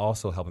think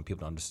also helping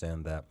people to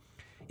understand that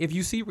if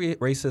you see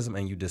racism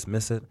and you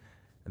dismiss it,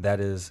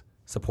 that is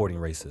supporting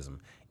racism.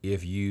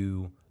 If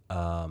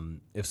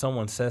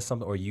someone says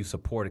something or you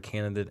support a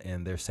candidate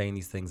and they're saying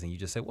these things and you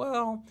just say,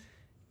 well,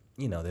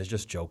 they're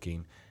just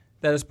joking,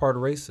 that is part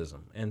of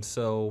racism. And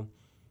so,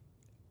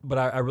 but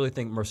I really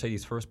think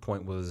Mercedes' first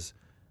point was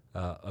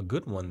a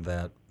good one,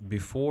 that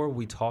before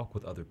we talk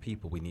with other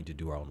people, we need to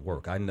do our own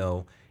work. I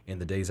know in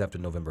the days after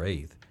November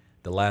 8th,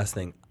 the last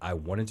thing I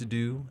wanted to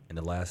do and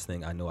the last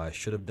thing I know I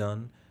should have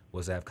done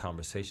was have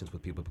conversations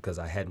with people because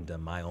I hadn't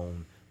done my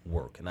own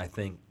work. And I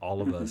think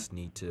all of us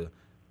need to,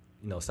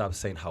 stop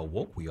saying how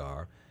woke we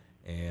are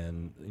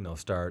and,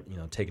 start,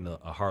 taking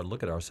a hard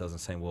look at ourselves and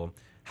saying, well,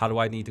 how do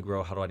I need to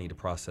grow? How do I need to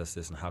process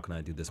this? And how can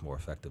I do this more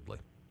effectively?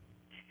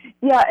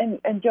 Yeah,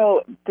 and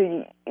Joe,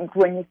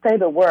 when you say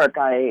the work,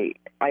 I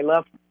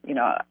love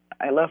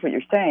what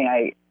you're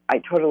saying.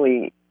 I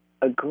totally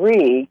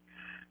agree.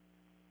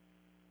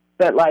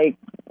 But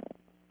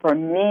for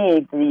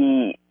me,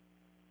 the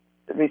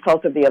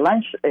result of the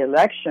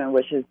election,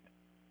 which is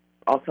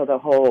also the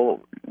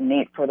whole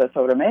need for the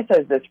Soto Mesa,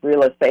 is this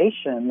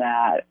realization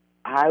that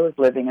I was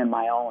living in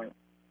my own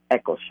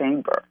echo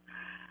chamber.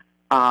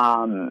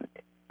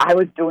 I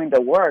was doing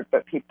the work,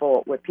 but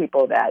with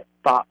people that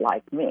thought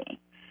like me.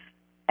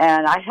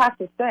 And I have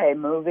to say,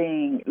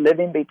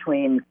 living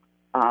between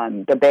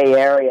the Bay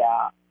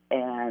Area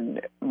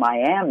and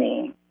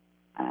Miami,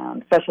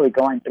 especially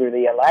going through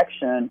the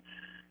election,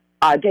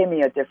 gave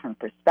me a different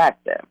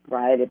perspective,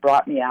 right? It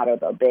brought me out of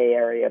the Bay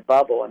Area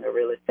bubble and the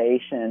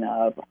realization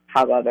of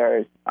how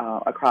others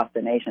across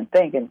the nation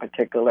think, in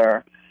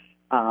particular,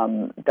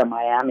 the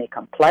Miami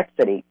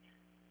complexity.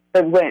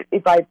 But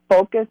if I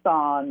focus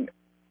on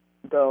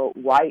the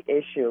white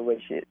issue,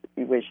 which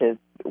is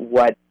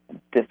what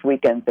this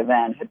weekend's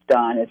event has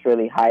done, has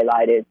really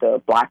highlighted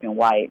the black and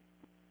white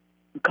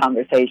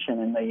conversation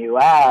in the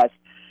U.S.,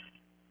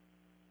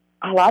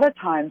 a lot of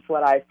times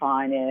what I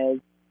find is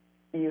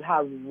you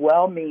have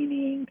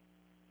well-meaning,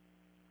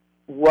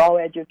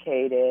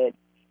 well-educated,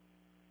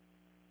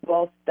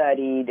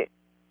 well-studied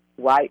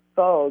white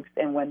folks,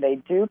 and when they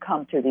do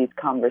come to these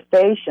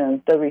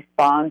conversations, the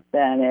response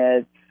then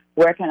is,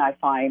 where can I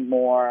find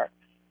more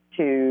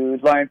to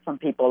learn from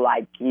people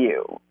like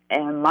you?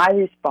 And my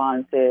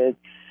response is,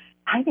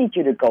 I need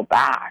you to go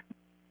back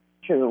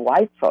to the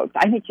white folks.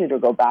 I need you to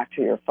go back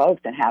to your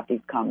folks and have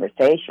these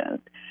conversations.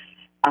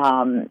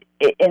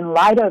 In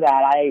light of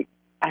that,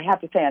 I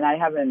have to say, and I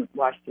haven't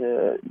watched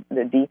the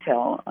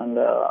detail on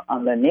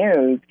the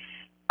news,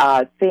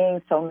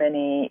 seeing so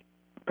many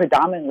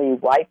predominantly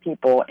white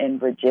people in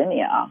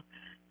Virginia,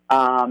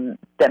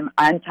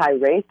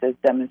 anti-racist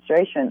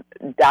demonstration,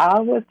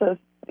 that was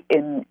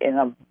in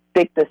a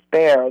big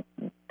despair.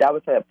 That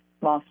was a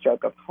small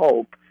stroke of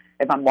hope.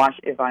 If I'm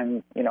watching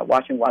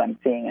what I'm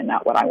seeing and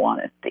not what I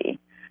want to see,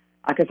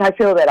 because I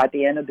feel that at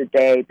the end of the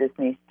day, this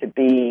needs to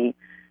be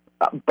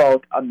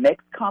both a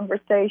mixed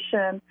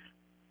conversation,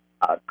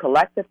 a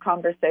collective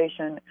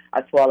conversation,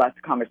 as well as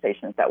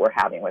conversations that we're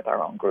having with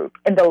our own group.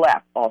 In the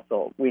left,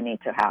 also, we need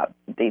to have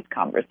these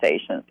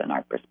conversations and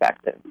our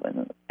perspectives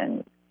and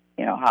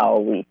how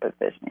are we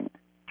positioning.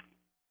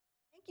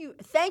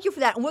 Thank you for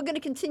that. And we're going to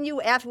continue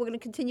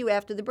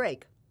after the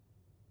break.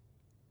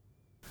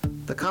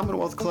 The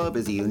Commonwealth Club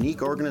is a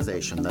unique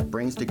organization that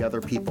brings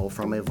together people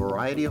from a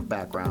variety of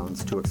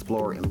backgrounds to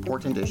explore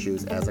important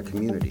issues as a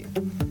community.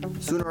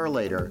 Sooner or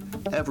later,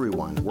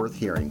 everyone worth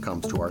hearing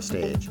comes to our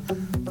stage.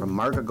 From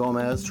Marga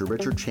Gomez to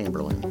Richard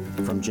Chamberlain,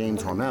 from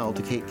James Hormel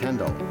to Kate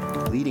Kendall,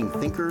 leading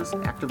thinkers,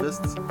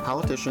 activists,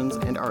 politicians,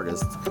 and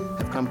artists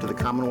have come to the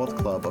Commonwealth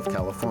Club of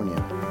California.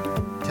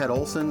 Ted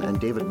Olson and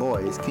David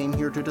Boyes came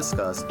here to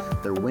discuss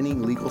their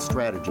winning legal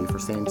strategy for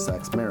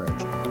same-sex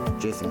marriage.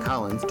 Jason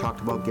Collins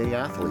talked about gay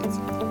athletes.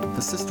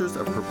 The Sisters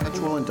of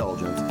Perpetual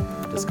Indulgence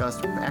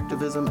discussed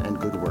activism and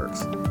good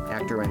works.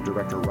 Actor and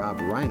director Rob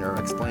Reiner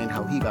explained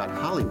how he got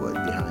Hollywood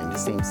behind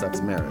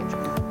same-sex marriage.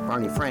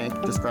 Barney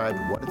Frank described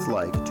what it's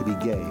like to be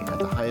gay at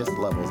the highest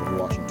levels of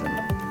Washington.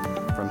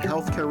 From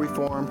healthcare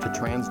reform to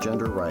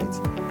transgender rights,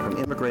 from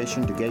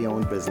immigration to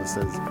gay-owned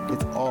businesses,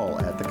 it's all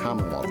at the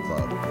Commonwealth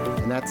Club.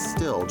 And that's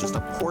still just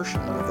a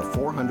portion of the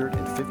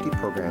 450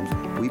 programs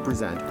we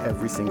present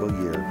every single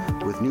year,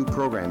 with new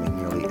programming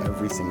nearly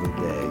every single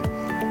day.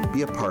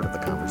 Be a part of the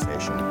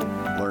conversation.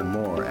 Learn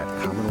more at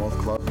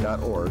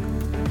commonwealthclub.org,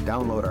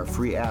 download our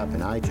free app in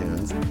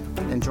iTunes,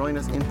 and join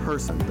us in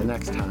person the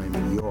next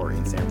time you're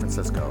in San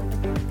Francisco.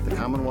 The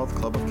Commonwealth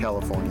Club of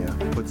California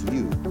puts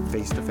you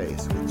face to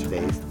face with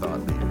today's thought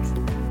leaders.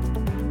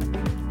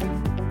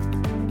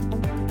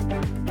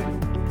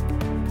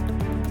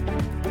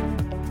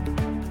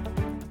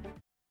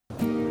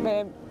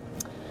 Babe,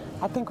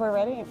 I think we're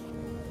ready.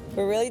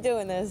 We're really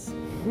doing this.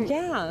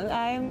 Yeah,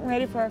 I'm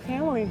ready for our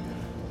family.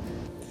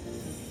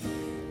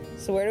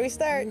 So where do we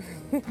start?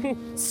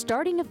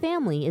 Starting a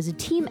family is a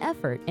team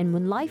effort, and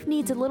when life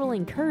needs a little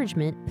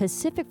encouragement,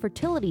 Pacific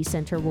Fertility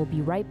Center will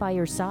be right by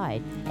your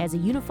side. As a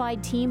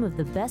unified team of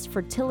the best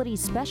fertility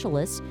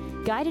specialists,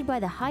 guided by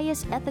the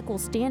highest ethical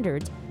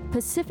standards,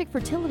 Pacific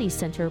Fertility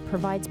Center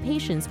provides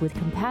patients with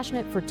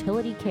compassionate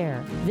fertility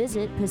care.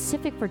 Visit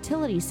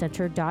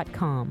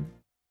pacificfertilitycenter.com.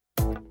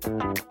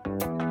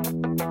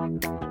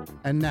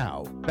 And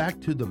now,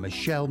 back to the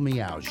Michelle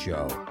Meow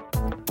Show.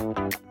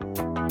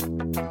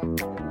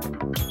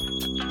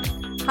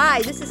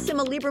 Hi, this is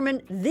Simma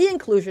LIeberman, the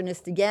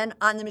inclusionist again,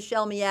 on the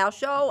Michelle Meow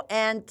Show.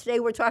 And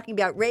today we're talking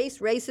about race,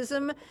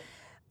 racism,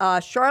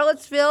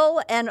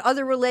 Charlottesville, and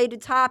other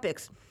related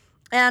topics.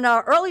 And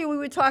earlier we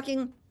were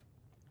talking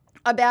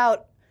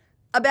about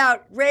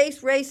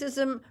race,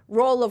 racism,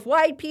 role of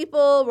white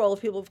people, role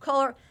of people of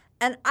color.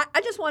 And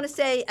I just want to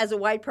say, as a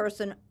white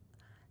person,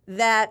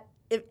 that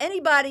if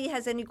anybody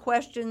has any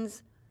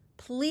questions,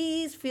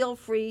 please feel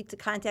free to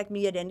contact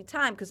me at any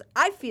time, because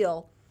I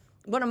feel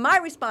one of my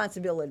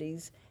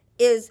responsibilities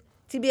is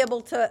to be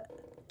able to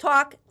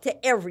talk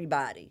to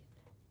everybody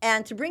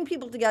and to bring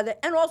people together,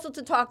 and also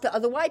to talk to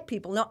other white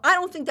people. Now, I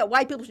don't think that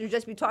white people should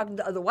just be talking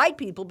to other white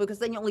people, because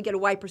then you only get a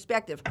white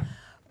perspective.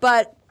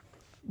 But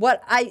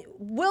what I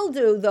will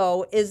do,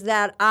 though, is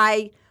that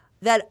I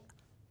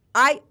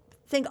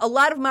think a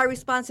lot of my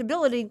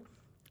responsibility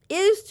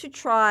is to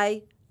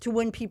try to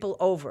win people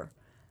over.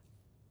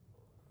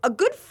 A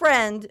good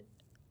friend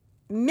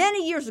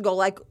many years ago,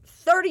 like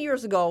 30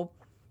 years ago,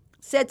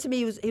 said to me,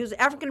 he was an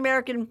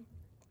African-American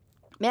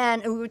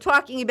man, and we were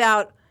talking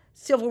about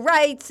civil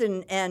rights,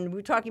 and we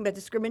were talking about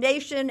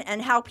discrimination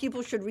and how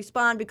people should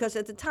respond, because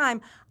at the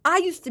time, I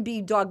used to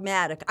be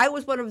dogmatic. I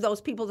was one of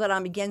those people that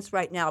I'm against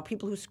right now,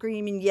 people who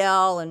scream and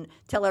yell and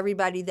tell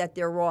everybody that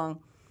they're wrong.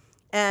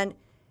 And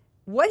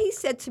what he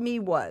said to me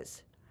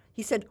was,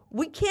 he said,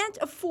 we can't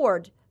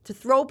afford to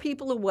throw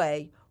people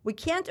away. We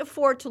can't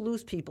afford to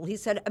lose people. He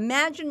said,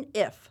 imagine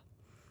if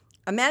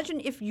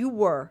you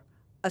were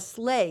a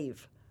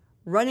slave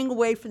running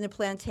away from the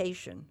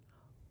plantation,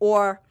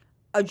 or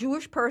a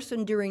Jewish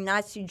person during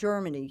Nazi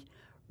Germany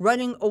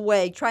running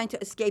away, trying to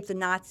escape the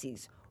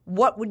Nazis.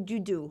 What would you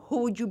do? Who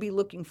would you be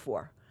looking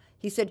for?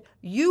 He said,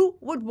 you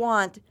would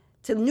want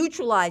to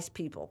neutralize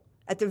people.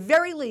 At the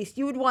very least,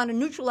 you would want to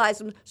neutralize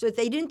them so that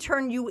they didn't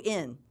turn you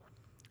in.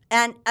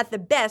 And at the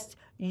best,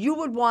 you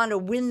would want to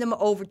win them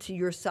over to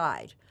your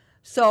side.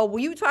 So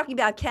when you were talking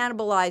about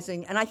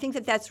cannibalizing, and I think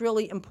that that's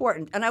really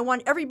important, and I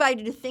want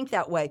everybody to think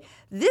that way.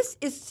 This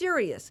is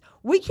serious.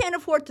 We can't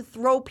afford to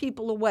throw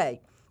people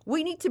away.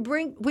 We need to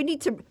bring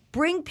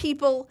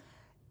people,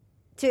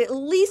 to at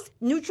least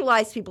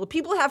neutralize people. If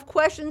people have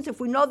questions,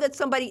 if we know that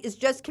somebody is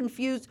just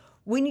confused,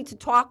 we need to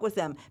talk with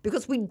them,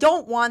 because we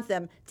don't want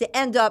them to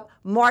end up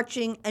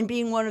marching and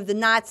being one of the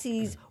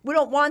Nazis. We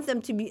don't want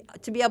them to be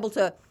able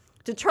to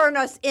turn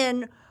us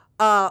in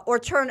or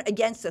turn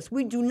against us.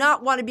 We do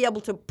not want to be able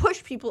to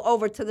push people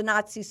over to the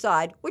Nazi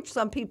side, which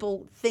some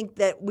people think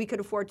that we could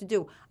afford to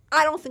do.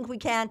 I don't think we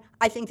can.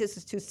 I think this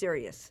is too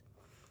serious.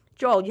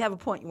 Joel, you have a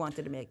point you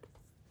wanted to make.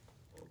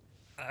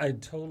 I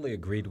totally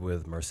agreed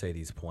with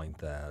Mercedes' point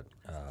that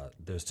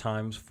there's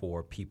times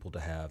for people to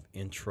have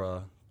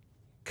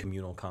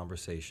intra-communal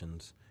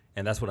conversations,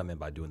 and that's what I meant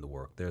by doing the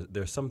work.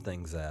 There's some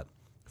things that,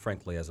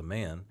 frankly, as a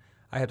man,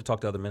 I had to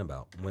talk to other men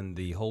about. When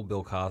the whole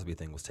Bill Cosby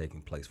thing was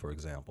taking place, for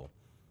example,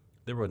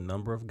 there were a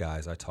number of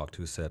guys I talked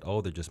to who said,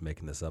 oh, they're just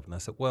making this up. And I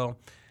said, well,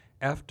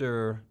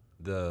 after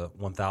the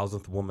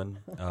 1,000th woman,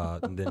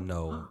 then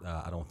no,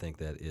 I don't think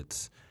that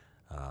it's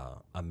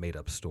a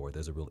made-up story.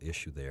 There's a real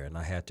issue there. And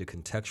I had to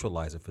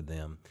contextualize it for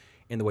them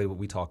in the way that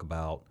we talk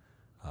about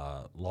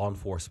law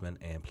enforcement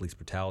and police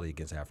brutality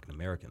against African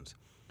Americans.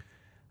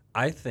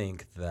 I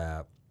think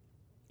that,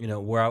 you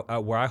know, where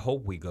I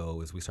hope we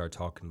go is we start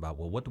talking about,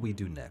 well, what do we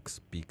do next?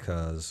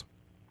 Because,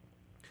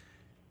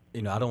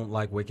 you know, I don't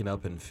like waking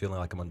up and feeling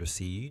like I'm under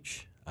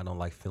siege. I don't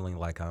like feeling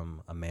like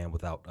I'm a man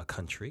without a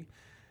country.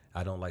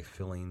 I don't like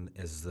feeling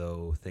as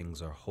though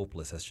things are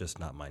hopeless. That's just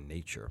not my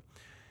nature.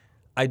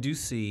 I do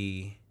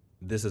see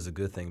this as a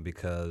good thing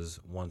because,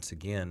 once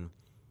again,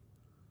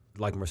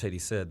 like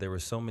Mercedes said, there were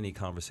so many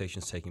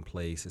conversations taking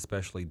place,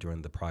 especially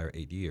during the prior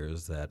 8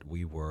 years, that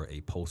we were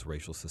a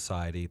post-racial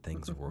society.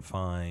 Things were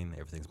fine.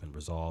 Everything's been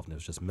resolved, and it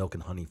was just milk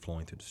and honey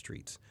flowing through the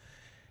streets.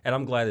 And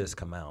I'm glad it's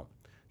come out.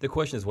 The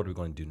question is, what are we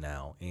going to do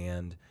now?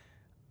 And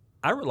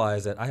I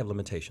realize that I have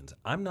limitations.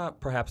 I'm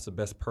not perhaps the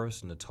best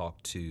person to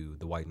talk to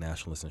the white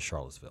nationalists in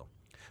Charlottesville.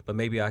 But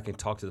maybe I can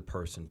talk to the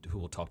person who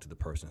will talk to the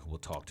person who will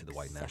talk to the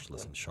white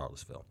nationalists in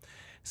Charlottesville.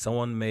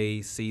 Someone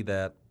may see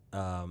that,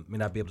 may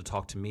not be able to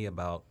talk to me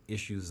about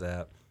issues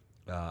that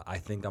I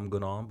think I'm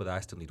good on, but I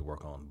still need to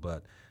work on.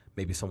 But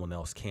maybe someone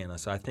else can.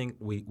 So I think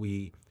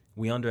we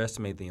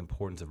underestimate the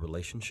importance of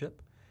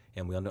relationship,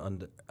 and we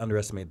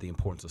underestimate the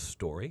importance of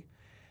story.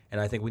 And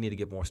I think we need to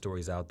get more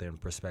stories out there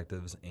and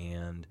perspectives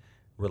and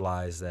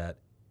realize that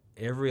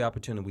every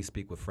opportunity we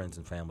speak with friends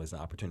and family is an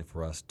opportunity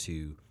for us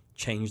to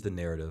change the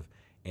narrative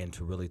and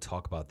to really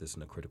talk about this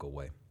in a critical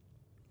way.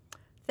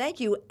 Thank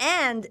you.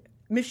 And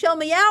Michelle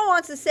Meow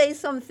wants to say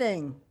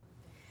something.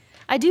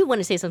 I do want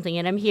to say something,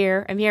 and I'm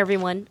here. I'm here,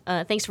 everyone.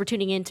 Thanks for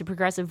tuning in to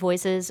Progressive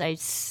Voices. I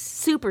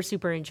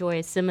super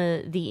enjoy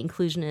Simma the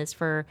Inclusionist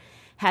for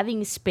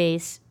having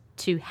space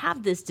to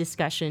have this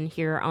discussion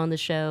here on the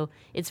show.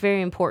 It's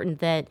very important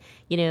that,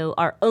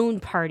 our own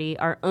party,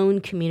 our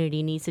own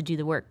community needs to do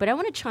the work. But I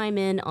want to chime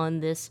in on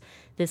this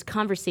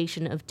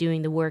conversation of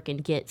doing the work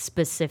and get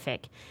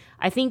specific.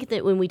 I think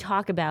that when we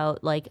talk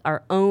about like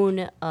our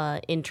own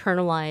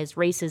internalized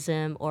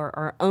racism or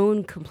our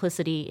own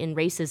complicity in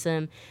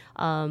racism,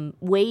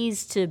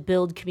 ways to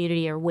build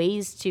community or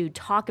ways to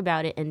talk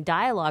about it and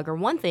dialogue are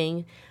one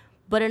thing.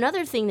 But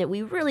another thing that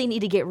we really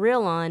need to get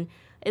real on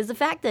is the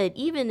fact that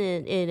even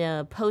in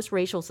a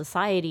post-racial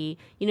society,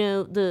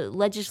 the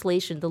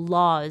legislation, the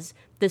laws,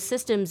 the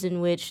systems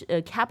in which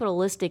a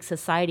capitalistic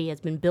society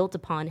has been built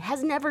upon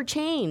has never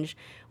changed.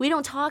 We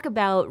don't talk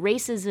about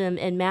racism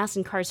and mass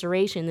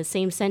incarceration in the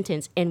same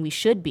sentence, and we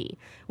should be.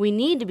 We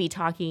need to be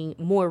talking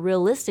more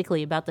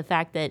realistically about the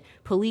fact that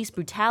police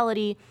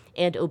brutality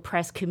and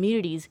oppressed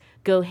communities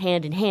go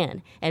hand in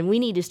hand, and we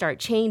need to start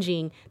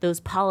changing those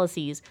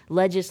policies,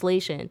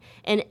 legislation.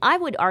 And I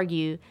would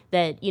argue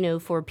that,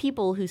 for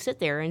people who sit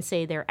there and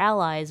say they're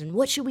allies and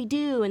what should we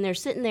do, and they're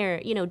sitting there,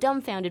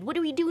 dumbfounded, what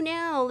do we do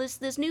now?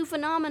 This new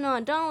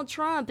phenomenon, Donald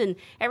Trump, and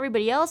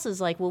everybody else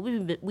is like, well,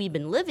 we've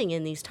been living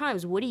in these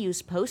times. What are you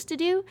supposed to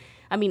do?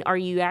 I mean, are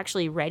you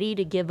actually ready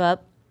to give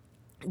up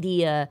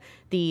the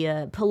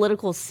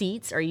political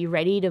seats? Are you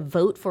ready to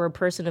vote for a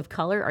person of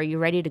color? Are you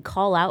ready to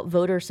call out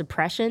voter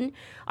suppression?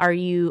 Are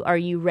you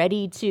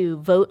ready to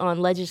vote on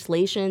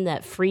legislation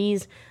that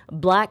frees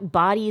black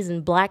bodies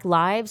and black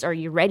lives? Are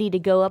you ready to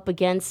go up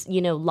against,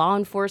 law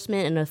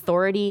enforcement and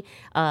authority,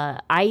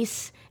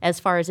 ICE, as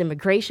far as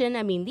immigration?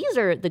 I mean, these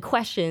are the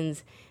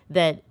questions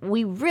that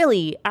we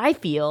really, I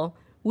feel,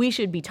 we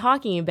should be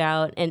talking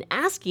about and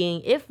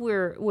asking if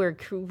we're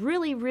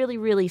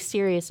really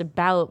serious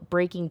about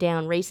breaking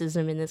down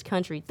racism in this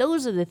country.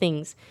 Those are the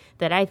things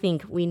that I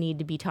think we need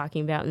to be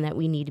talking about and that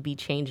we need to be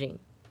changing.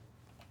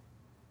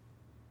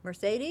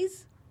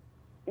 Mercedes?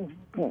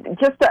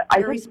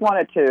 I just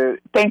wanted to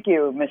thank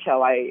you,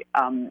 Michelle. I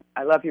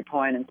love your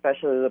point, and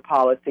especially the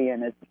policy,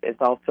 and it's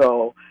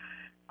also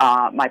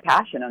my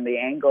passion on the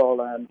angle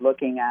of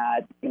looking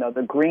at,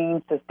 the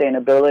green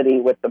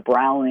sustainability with the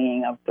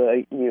browning of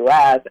the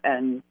U.S.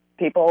 and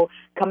people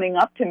coming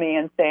up to me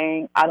and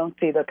saying, I don't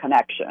see the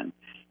connection.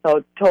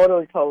 So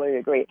totally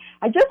agree.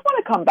 I just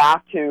want to come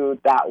back to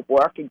that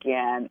work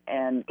again,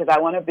 and because I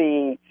want to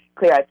be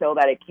clear, I feel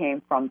that it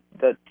came from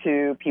the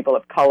two people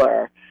of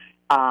color,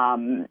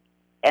 and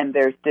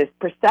there's this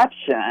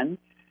perception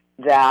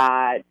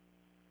that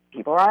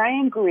people are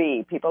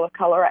angry, people of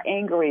color are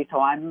angry, so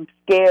I'm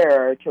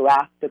scared to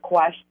ask the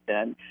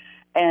question.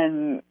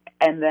 And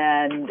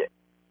then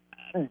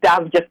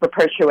that just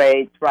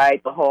perpetuates,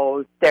 right, the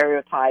whole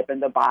stereotype and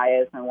the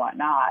bias and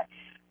whatnot.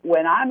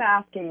 When I'm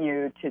asking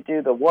you to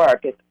do the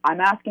work,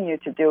 I'm asking you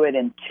to do it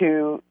in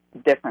two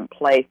different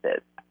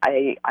places.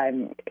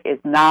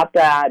 It's not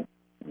that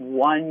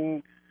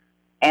one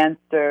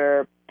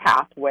answer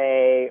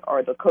pathway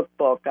or the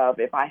cookbook of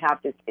if I have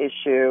this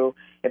issue,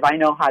 if I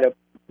know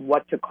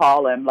what to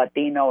call him,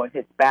 Latino,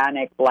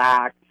 Hispanic,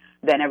 Black,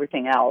 then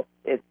everything else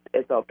is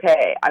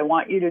okay. I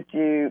want you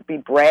to be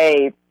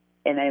brave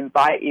and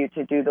invite you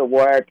to do the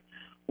work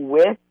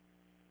with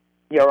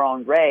your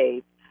own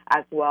race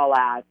as well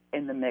as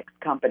in the mixed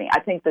company. I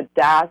think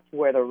that's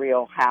where the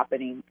real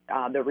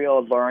the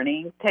real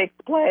learning takes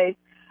place.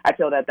 I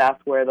feel that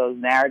that's where those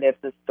narratives,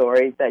 the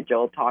stories that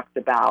Joel talks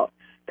about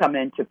come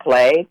into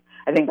play.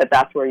 I think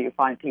that's where you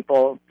find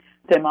people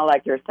Simma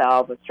like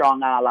yourself, a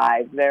strong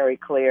ally, very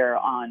clear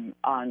on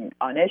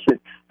issues.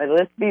 But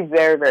let's be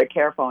very, very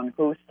careful on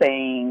who's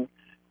saying,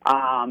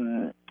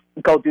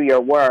 go do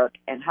your work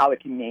and how it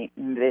can be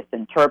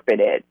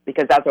misinterpreted,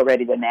 because that's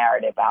already the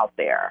narrative out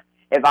there.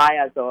 If I,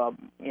 as the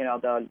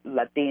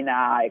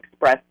Latina,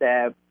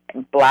 expressive,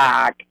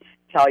 Black,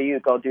 tell you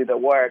go do the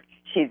work,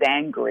 she's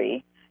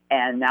angry,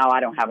 and now I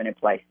don't have any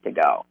place to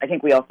go. I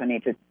think we also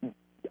need to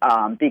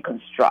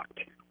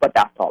deconstruct what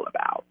that's all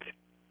about.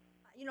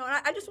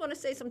 I just want to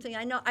say something.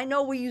 I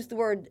know we use the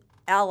word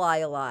ally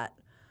a lot.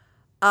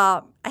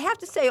 I have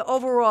to say,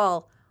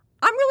 overall,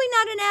 I'm really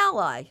not an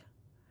ally.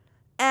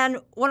 And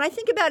when I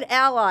think about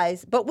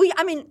allies,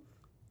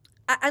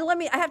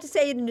 I have to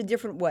say it in a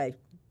different way.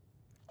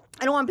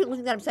 I don't want people to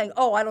think that I'm saying,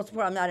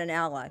 I'm not an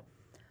ally.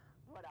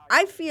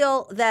 I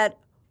feel that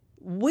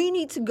we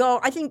need to go,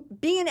 I think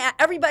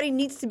everybody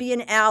needs to be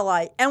an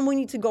ally, and we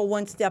need to go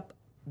one step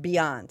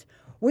beyond.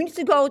 We need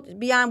to go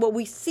beyond what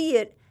we see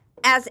it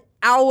as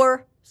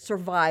our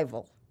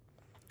survival.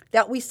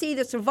 That we see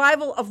the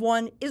survival of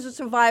one is the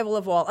survival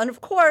of all. And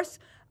of course,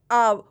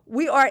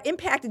 we are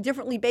impacted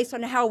differently based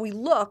on how we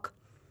look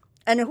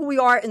and who we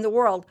are in the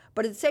world.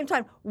 But at the same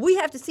time, we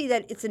have to see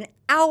that it's in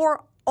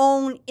our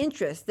own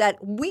interest,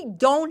 that we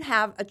don't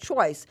have a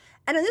choice.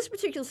 And in this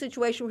particular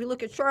situation, we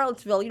look at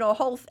Charlottesville,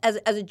 as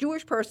a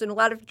Jewish person, a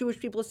lot of Jewish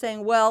people are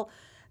saying, well,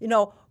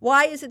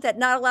 why is it that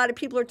not a lot of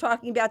people are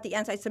talking about the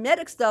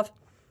anti-Semitic stuff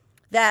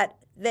that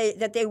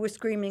they were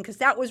screaming, because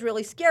that was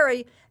really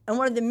scary. And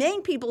one of the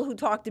main people who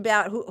talked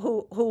about,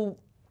 who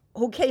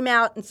came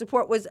out in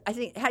support was, I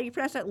think, how do you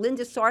pronounce that?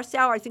 Linda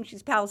Sarsour. I think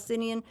she's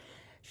Palestinian.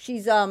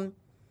 She's an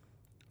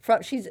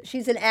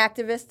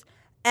activist,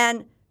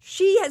 and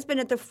she has been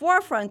at the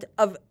forefront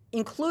of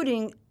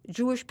including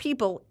Jewish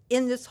people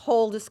in this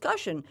whole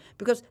discussion,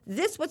 because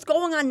what's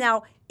going on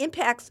now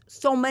impacts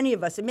so many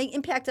of us. It may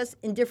impact us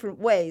in different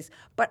ways,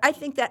 but I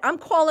think that I'm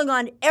calling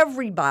on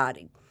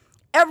everybody,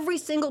 every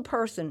single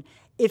person.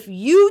 If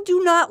you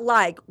do not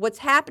like what's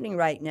happening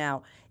right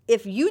now,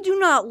 if you do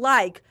not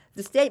like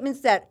the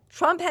statements that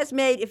Trump has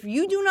made, if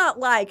you do not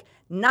like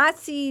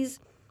Nazis,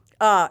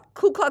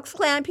 Ku Klux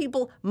Klan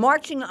people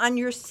marching on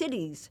your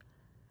cities,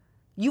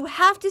 you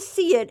have to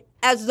see it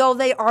as though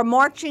they are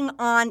marching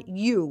on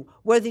you,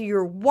 whether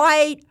you're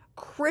white,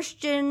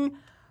 Christian,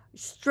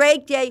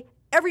 straight, gay.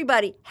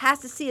 Everybody has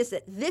to see us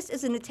that this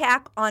is an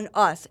attack on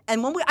us.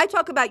 And when I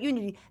talk about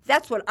unity,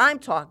 that's what I'm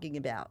talking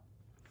about.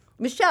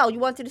 Michelle, you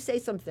wanted to say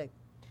something.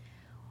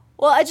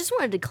 Well, I just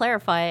wanted to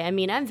clarify. I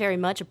mean, I'm very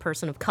much a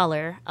person of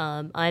color.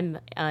 I'm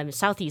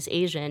Southeast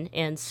Asian,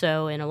 and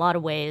so in a lot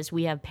of ways,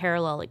 we have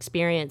parallel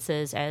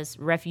experiences as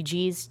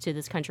refugees to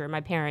this country. My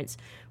parents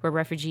were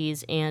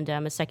refugees, and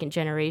I'm a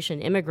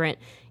second-generation immigrant.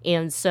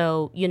 And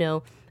so,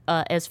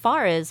 as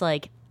far as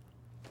like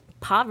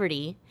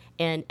poverty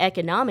and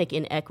economic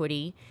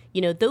inequity,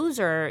 those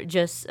are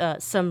just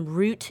some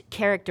root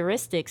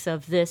characteristics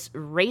of this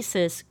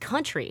racist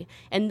country.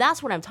 And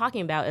that's what I'm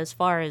talking about as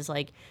far as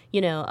like,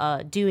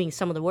 doing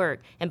some of the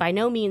work. And by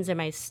no means am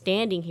I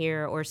standing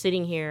here or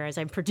sitting here as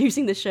I'm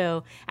producing the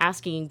show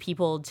asking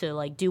people to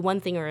like do one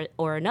thing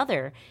or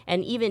another.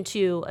 And even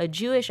to a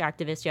Jewish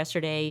activist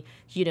yesterday,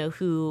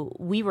 who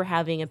we were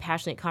having a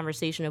passionate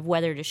conversation of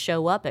whether to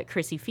show up at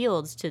Crissy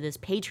Fields to this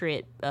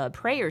Patriot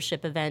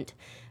prayership event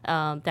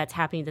that's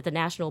happening, that the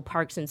National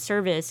Parks and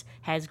Service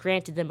has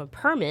granted them a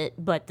permit,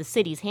 but the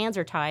city's hands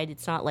are tied.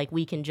 It's not like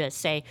we can just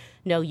say,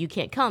 no, you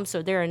can't come.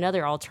 So they're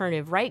another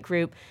alternative right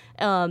group.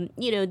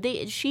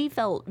 She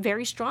felt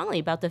very strongly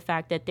about the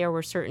fact that there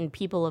were certain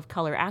people of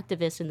color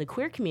activists in the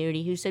queer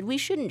community who said we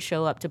shouldn't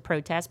show up to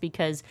protest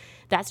because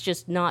that's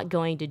just not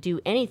going to do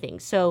anything.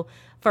 So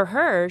for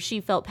her,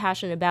 she felt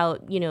passionate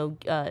about,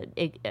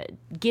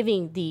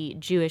 giving the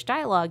Jewish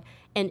dialogue.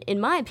 And in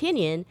my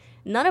opinion,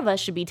 none of us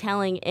should be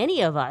telling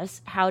any of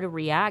us how to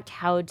react,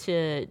 how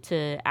to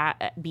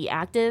be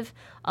active,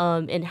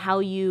 and how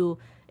you,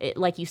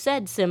 like you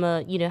said,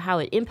 Simma, how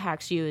it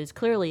impacts you is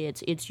clearly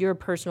it's your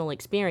personal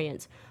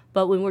experience.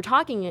 But when we're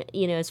talking,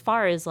 as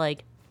far as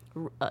like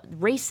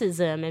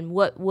racism and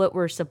what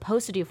we're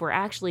supposed to do if we're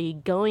actually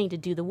going to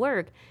do the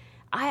work,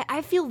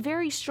 I feel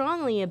very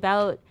strongly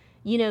about,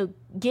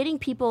 getting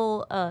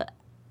people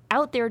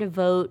out there to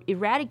vote,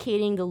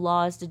 eradicating the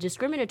laws, the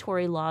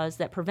discriminatory laws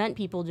that prevent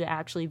people to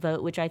actually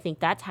vote, which I think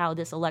that's how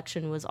this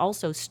election was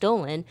also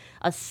stolen,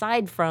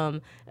 aside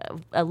from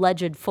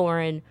alleged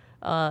foreign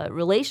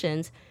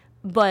relations.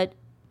 But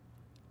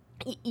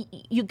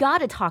you got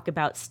to talk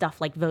about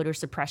stuff like voter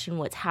suppression,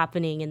 what's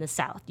happening in the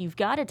South. You've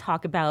got to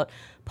talk about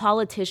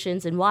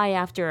politicians and why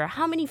after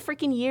how many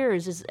freaking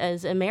years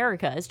as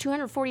America is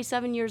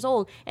 247 years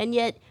old, and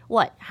yet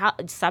how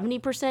 70%,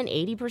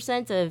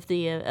 80% of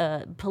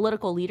the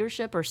political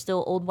leadership are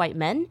still old white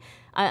men.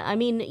 I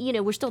mean,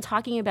 we're still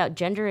talking about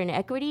gender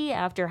inequity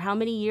after how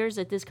many years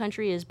that this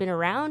country has been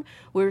around.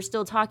 We're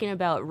still talking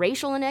about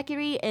racial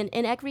inequity, and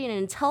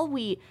until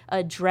we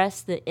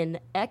address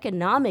the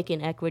economic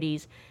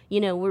inequities,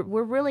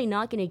 we're really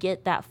not going to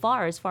get that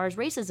far as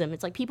racism.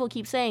 It's like people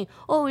keep saying,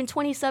 oh, in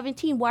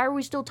 2017, why are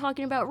we still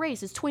talking about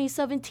race? It's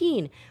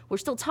 2017. We're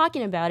still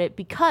talking about it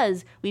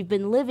because we've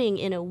been living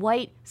in a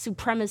white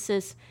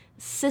supremacist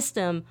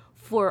system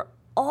for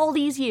all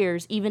these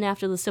years, even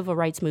after the civil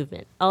rights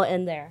movement. I'll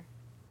end there.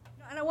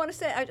 And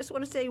I just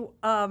want to say,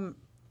 and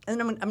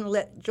then I'm going to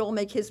let Joel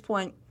make his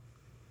point,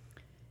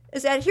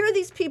 is that here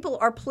these people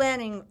are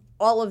planning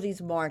all of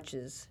these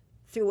marches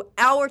through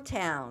our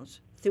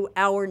towns, through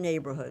our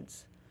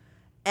neighborhoods.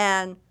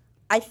 And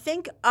I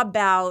think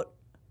about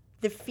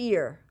the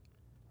fear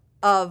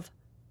of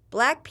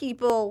black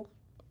people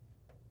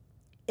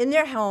in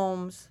their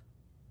homes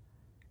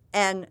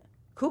and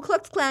Ku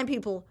Klux Klan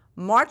people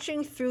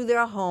marching through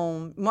their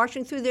home,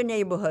 marching through their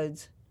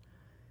neighborhoods,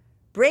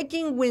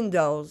 breaking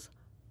windows,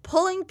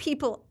 pulling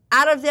people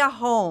out of their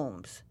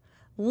homes,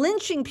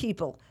 lynching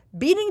people,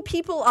 beating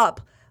people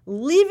up,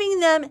 leaving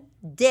them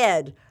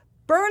dead,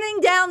 burning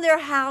down their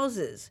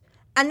houses.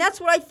 And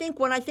that's what I think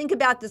when I think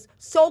about this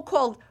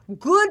so-called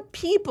good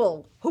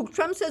people, who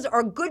Trump says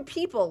are good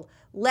people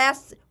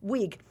last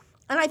week.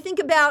 And I think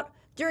about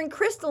during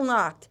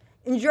Kristallnacht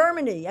in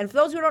Germany. And for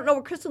those who don't know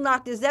what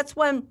Kristallnacht is, that's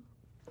when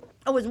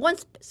it was one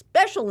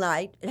special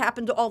night, it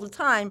happened all the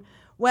time,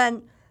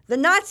 when the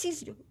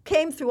Nazis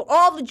came through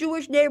all the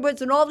Jewish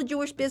neighborhoods and all the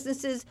Jewish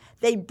businesses.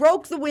 They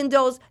broke the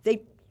windows.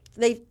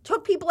 They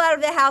took people out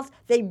of their house.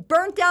 They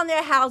burnt down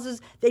their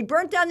houses. They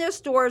burnt down their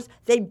stores.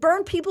 They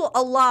burned people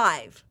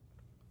alive.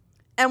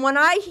 And when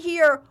I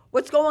hear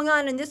what's going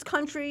on in this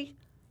country,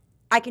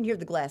 I can hear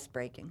the glass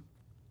breaking.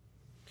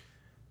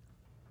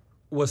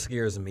 What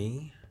scares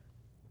me,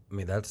 I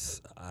mean,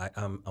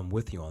 I'm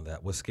with you on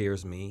that. What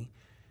scares me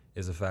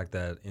is the fact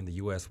that in the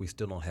U.S. we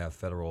still don't have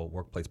federal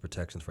workplace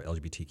protections for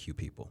LGBTQ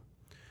people.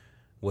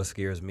 What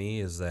scares me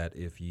is that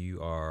if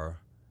you are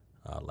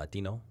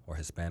Latino or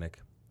Hispanic,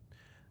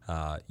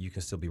 you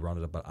can still be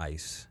rounded up by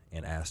ICE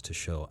and asked to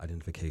show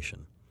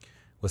identification.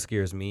 What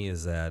scares me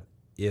is that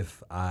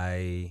if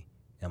I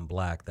am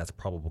black, that's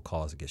probable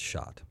cause to get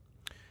shot.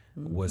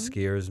 Mm-hmm. What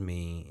scares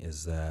me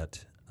is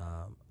that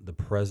the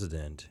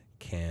president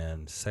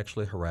can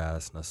sexually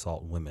harass and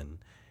assault women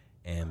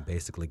and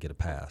basically get a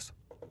pass.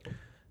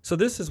 So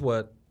this is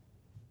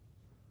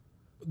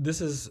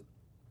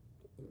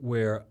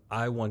where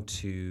I want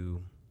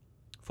to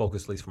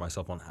focus, at least for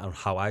myself, on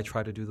how I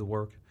try to do the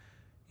work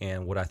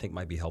and what I think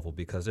might be helpful,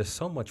 because there's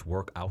so much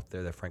work out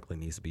there that frankly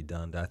needs to be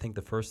done. I think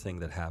the first thing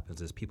that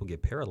happens is people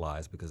get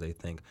paralyzed because they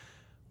think,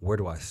 where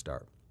do I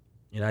start?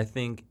 And I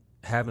think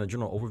having a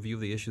general overview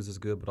of the issues is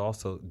good, but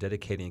also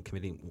dedicating and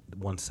committing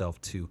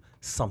oneself to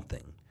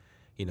something.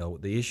 You know,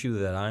 the issue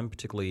that I'm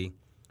particularly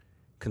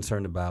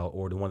concerned about,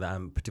 or the one that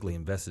I'm particularly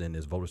invested in,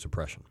 is voter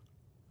suppression.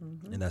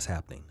 Mm-hmm. And that's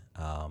happening.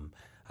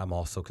 I'm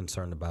also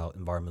concerned about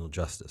environmental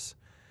justice.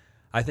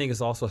 I think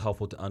it's also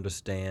helpful to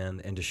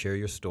understand and to share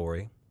your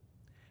story.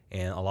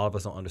 And a lot of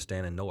us don't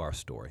understand and know our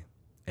story.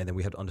 And then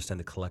we have to understand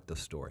the collective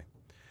story.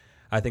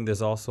 I think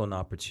there's also an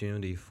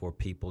opportunity for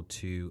people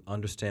to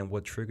understand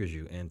what triggers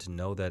you and to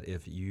know that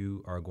if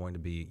you are going to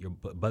be, your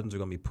buttons are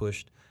going to be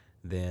pushed,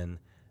 then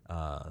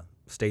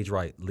stage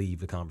right, leave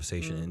the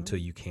conversation until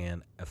you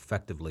can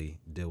effectively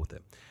deal with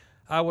it.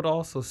 I would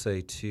also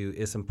say, too,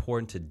 it's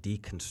important to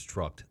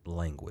deconstruct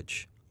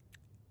language.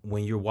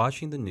 When you're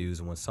watching the news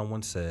and when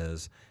someone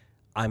says,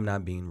 I'm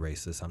not being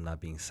racist, I'm not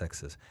being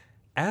sexist,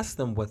 ask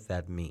them what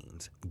that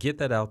means. Get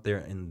that out there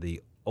in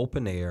the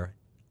open air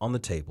on the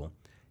table,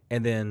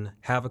 and then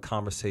have a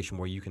conversation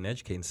where you can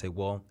educate and say,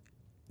 well,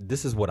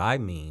 this is what I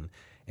mean,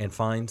 and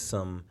find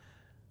some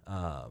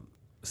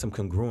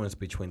congruence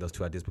between those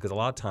two ideas. Because a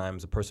lot of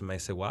times a person may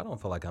say, well, I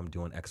don't feel like I'm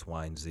doing X,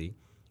 Y, and Z,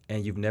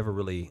 and you've never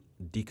really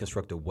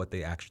deconstructed what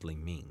they actually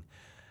mean.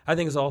 I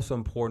think it's also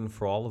important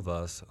for all of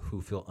us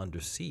who feel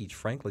under siege,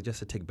 frankly, just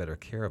to take better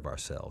care of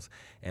ourselves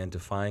and to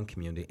find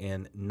community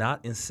and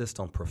not insist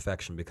on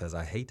perfection, because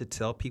I hate to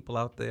tell people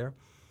out there,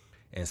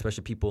 and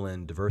especially people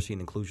in diversity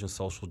and inclusion,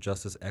 social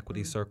justice,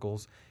 equity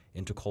circles,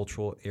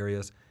 intercultural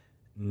areas,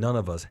 none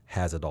of us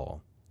has it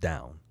all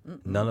down.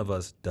 None of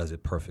us does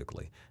it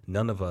perfectly.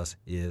 None of us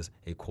is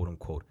a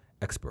quote-unquote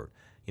expert.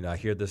 You know, I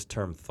hear this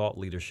term thought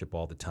leadership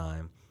all the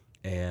time,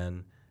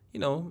 and, you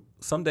know,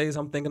 some days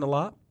I'm thinking a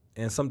lot,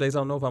 and some days I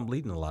don't know if I'm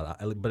leading a lot,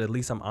 but at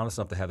least I'm honest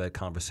enough to have that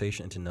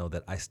conversation and to know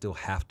that I still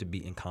have to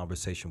be in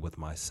conversation with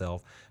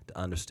myself to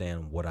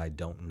understand what I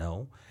don't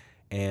know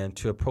and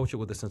to approach it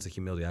with a sense of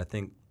humility. I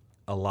think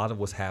a lot of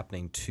what's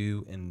happening,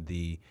 too, in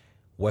the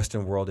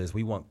Western world is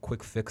we want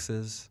quick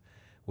fixes.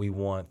 We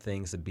want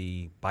things to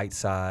be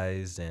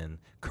bite-sized and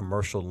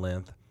commercial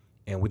length,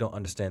 and we don't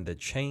understand that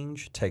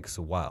change takes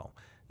a while.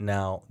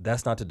 Now,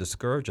 that's not to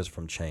discourage us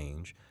from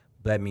change,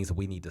 but that means that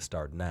we need to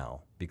start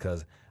now,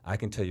 because I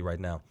can tell you right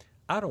now,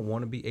 I don't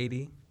want to be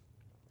 80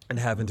 and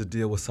having to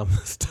deal with some of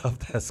the stuff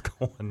that's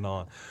going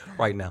on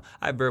right now.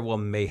 I very well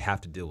may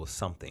have to deal with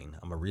something.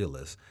 I'm a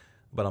realist,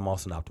 but I'm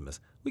also an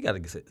optimist. We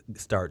got to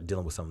start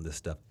dealing with some of this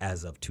stuff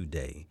as of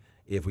today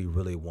if we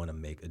really want to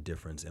make a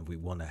difference and we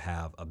want to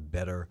have a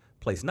better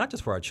place, not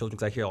just for our children,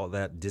 because I hear all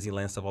that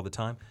Disneyland stuff all the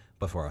time,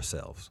 but for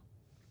ourselves.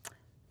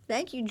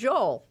 Thank you,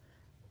 Joel.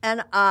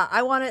 And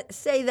I want to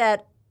say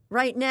that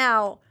right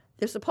now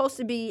there's supposed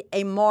to be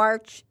a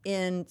march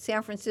in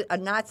San Francisco, a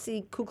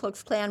Nazi Ku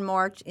Klux Klan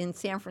march in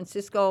San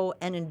Francisco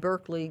and in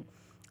Berkeley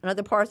and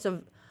other parts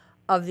of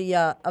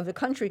the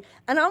country.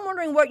 And I'm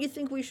wondering what you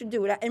think we should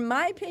do. In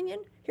my opinion,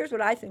 here's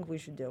what I think we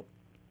should do.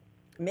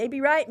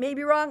 Maybe right,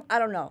 maybe wrong, I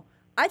don't know.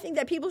 I think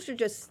that people should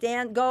just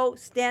stand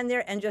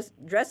there and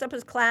just dress up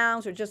as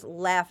clowns or just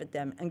laugh at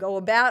them and go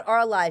about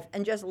our life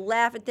and just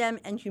laugh at them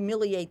and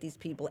humiliate these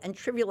people and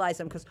trivialize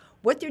them, because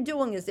what they're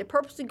doing is they're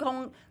purposely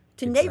going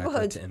to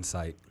neighborhoods to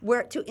incite.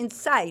 To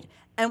incite.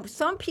 And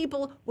some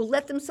people will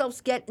let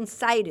themselves get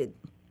incited.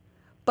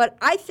 But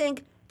I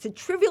think to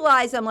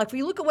trivialize them, like if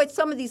you look at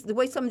the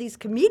way some of these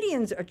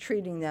comedians are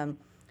treating them,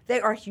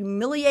 they are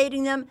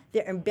humiliating them,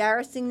 they're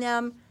embarrassing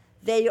them,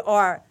 they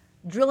are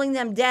drilling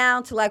them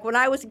down to, like, when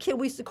I was a kid,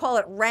 we used to call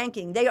it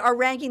ranking. They are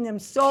ranking them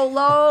so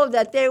low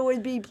that they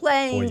would be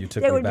playing,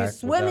 they would be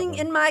swimming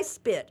in my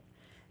spit.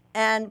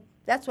 And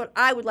that's what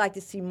I would like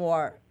to see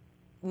more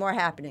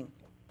happening.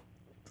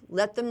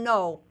 Let them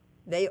know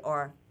they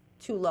are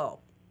too low.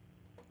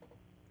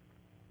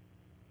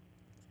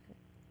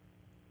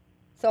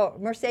 So,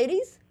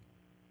 Mercedes?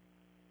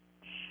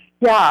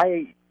 Yeah,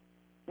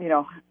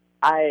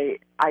 I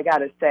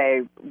gotta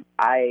say,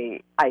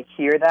 I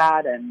hear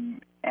that,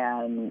 and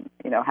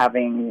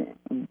having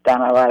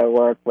done a lot of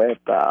work with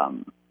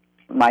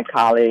my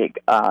colleague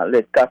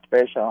Liz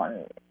Gustfish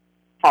on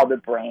how the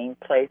brain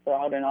plays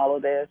out in all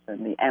of this,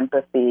 and the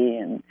empathy,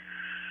 and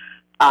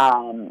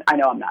I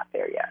know I'm not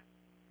there yet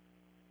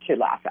to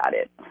laugh at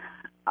it.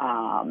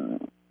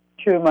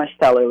 Too much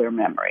cellular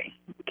memory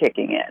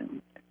kicking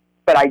in,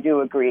 but I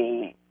do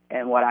agree.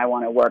 And what I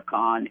want to work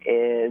on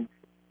is,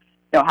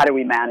 how do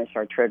we manage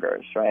our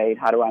triggers, right?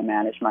 How do I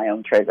manage my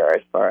own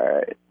triggers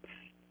for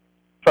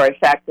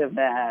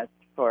effectiveness,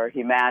 for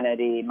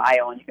humanity, my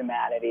own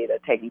humanity, to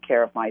taking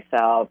care of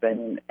myself,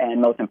 and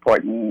most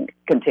important,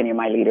 continue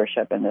my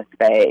leadership in this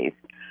space.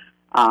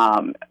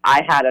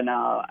 I had an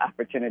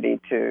opportunity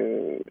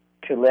to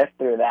live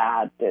through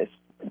that this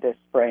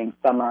spring,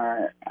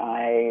 summer.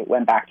 I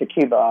went back to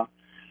Cuba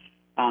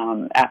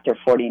after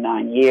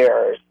 49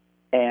 years.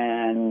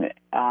 And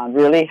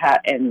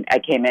and I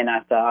came in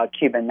as a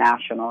Cuban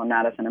national,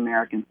 not as an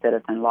American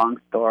citizen.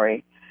 Long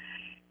story.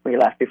 We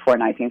left before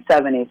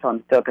 1970, so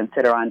I'm still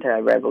considered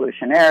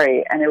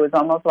anti-revolutionary. And it was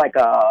almost like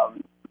a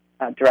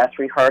dress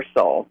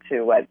rehearsal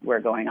to what we're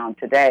going on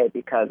today,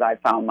 because I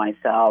found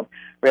myself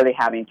really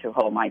having to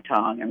hold my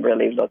tongue and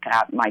really look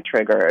at my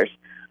triggers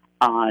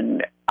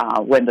on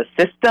when the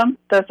system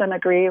doesn't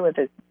agree with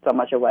it. So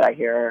much of what I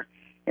hear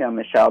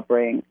Michelle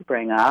bring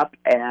up,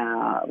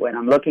 and when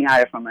I'm looking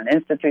at it from an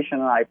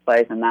institutionalized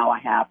place, and now I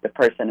have the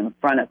person in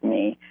front of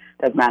me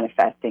that's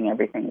manifesting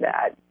everything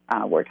that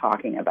we're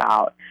talking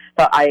about.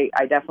 So I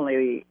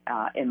definitely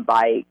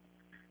invite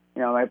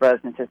my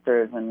brothers and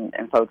sisters and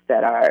folks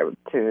that are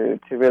to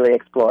really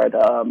explore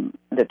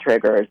the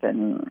triggers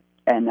and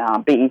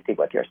be easy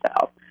with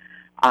yourself.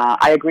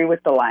 I agree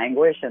with the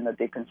language and the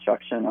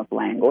deconstruction of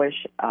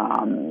language,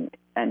 and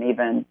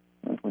even,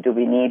 do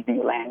we need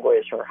new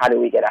language, or how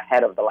do we get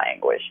ahead of the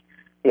language?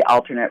 The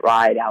alternate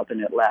right,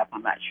 alternate left,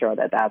 I'm not sure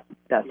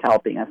that's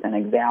helping as an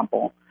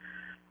example.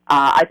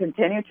 I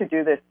continue to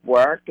do this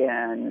work,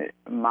 and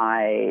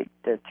my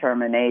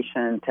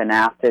determination,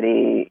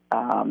 tenacity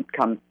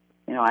comes,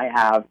 I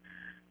have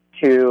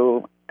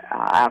two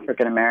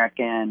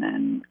African-American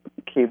and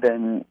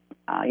Cuban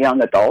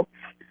young adults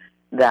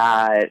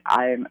that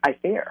I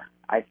fear.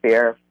 I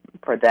fear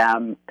for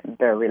them,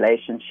 their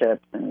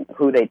relationships, and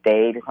who they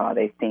date, how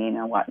they've seen,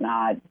 and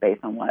whatnot,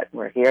 based on what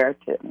we're here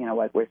to,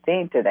 what we're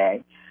seeing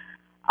today.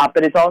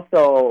 But it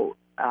also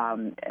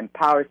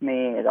empowers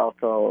me. It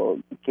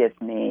also gives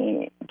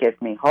me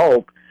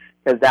hope,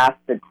 because that's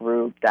the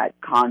group that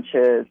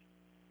conscious,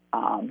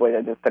 whether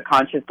it's the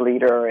conscious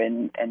leader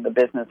in the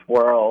business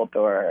world,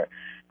 or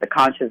the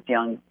conscious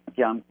young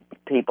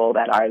people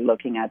that are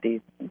looking at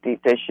these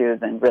issues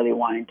and really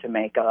wanting to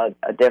make a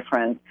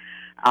difference.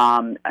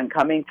 And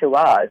coming to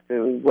us,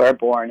 who were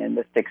born in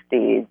the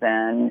 60s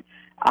and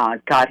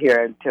got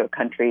here to a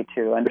country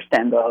to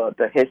understand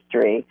the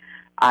history.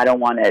 I don't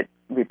want it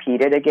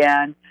repeated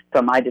again.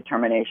 So my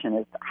determination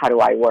is, how do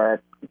I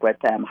work with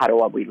them? How do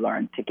we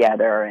learn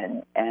together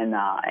and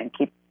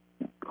keep,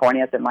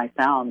 corny as it might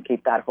sound,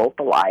 keep that hope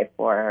alive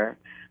for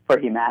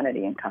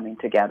humanity and coming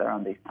together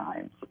on these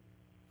times.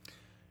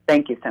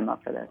 Thank you,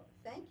 Simma, for this.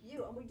 Thank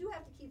you. And we do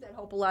have to keep that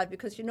hope alive,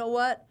 because you know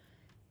what?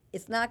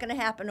 It's not going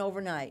to happen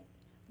overnight.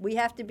 We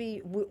have to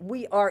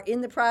we are in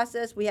the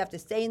process. We have to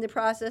stay in the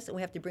process, and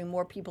we have to bring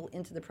more people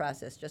into the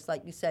process, just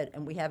like you said.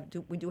 And we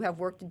do have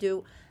work to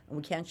do, and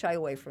we can't shy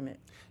away from it.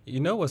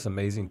 What's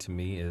amazing to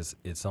me is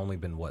it's only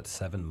been,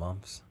 7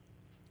 months,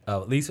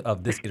 at least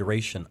of this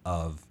iteration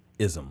of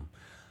ism.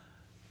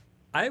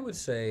 I would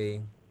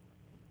say,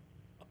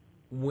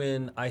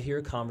 when I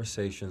hear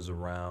conversations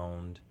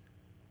around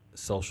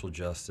social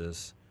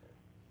justice,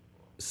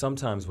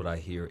 sometimes what I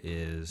hear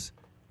is,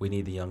 we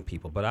need the young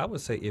people. But I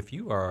would say, if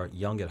you are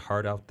young at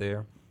heart out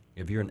there,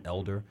 if you're an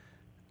elder,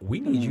 we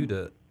need you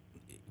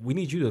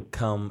to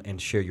come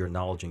and share your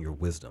knowledge and your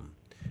wisdom.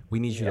 We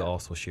need you to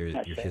also share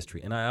your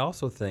history. And I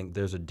also think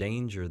there's a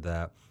danger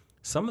that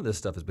some of this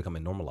stuff is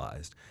becoming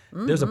normalized.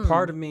 Mm-hmm. There's a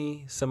part of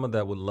me, someone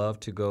that would love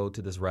to go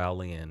to this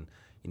rally and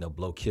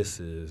blow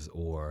kisses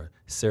or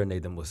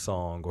serenade them with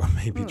song, or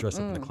maybe dress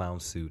up in a clown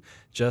suit,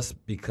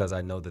 just because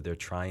I know that they're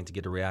trying to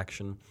get a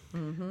reaction.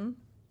 Mm-hmm.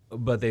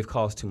 But they've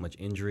caused too much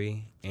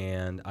injury,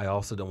 and I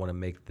also don't want to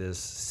make this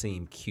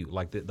seem cute.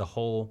 Like the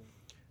whole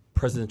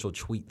presidential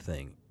tweet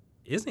thing.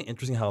 Isn't it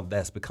interesting how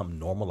that's become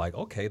normal? Like,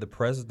 okay, the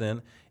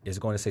president is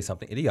going to say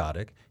something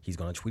idiotic. He's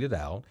going to tweet it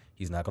out.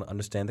 He's not going to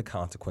understand the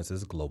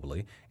consequences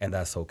globally, and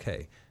that's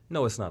okay.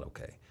 No, it's not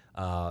okay.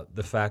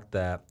 The fact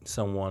that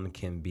someone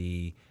can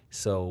be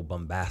so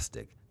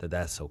bombastic that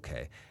that's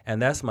okay.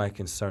 And that's my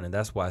concern, and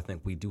that's why I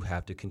think we do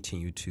have to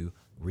continue to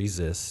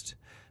resist,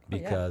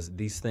 because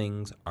these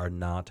things are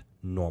not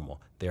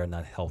normal. They are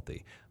not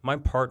healthy. My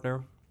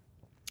partner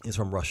is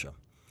from Russia,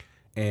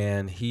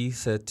 and he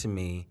said to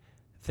me,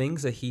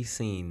 things that he's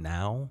seeing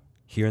now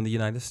here in the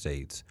United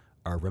States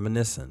are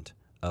reminiscent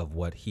of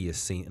what he has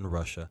seen in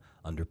Russia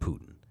under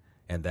Putin.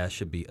 And that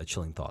should be a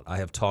chilling thought. I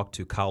have talked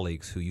to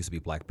colleagues who used to be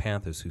Black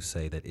Panthers who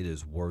say that it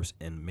is worse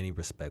in many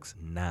respects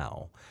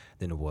now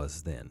than it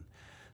was then.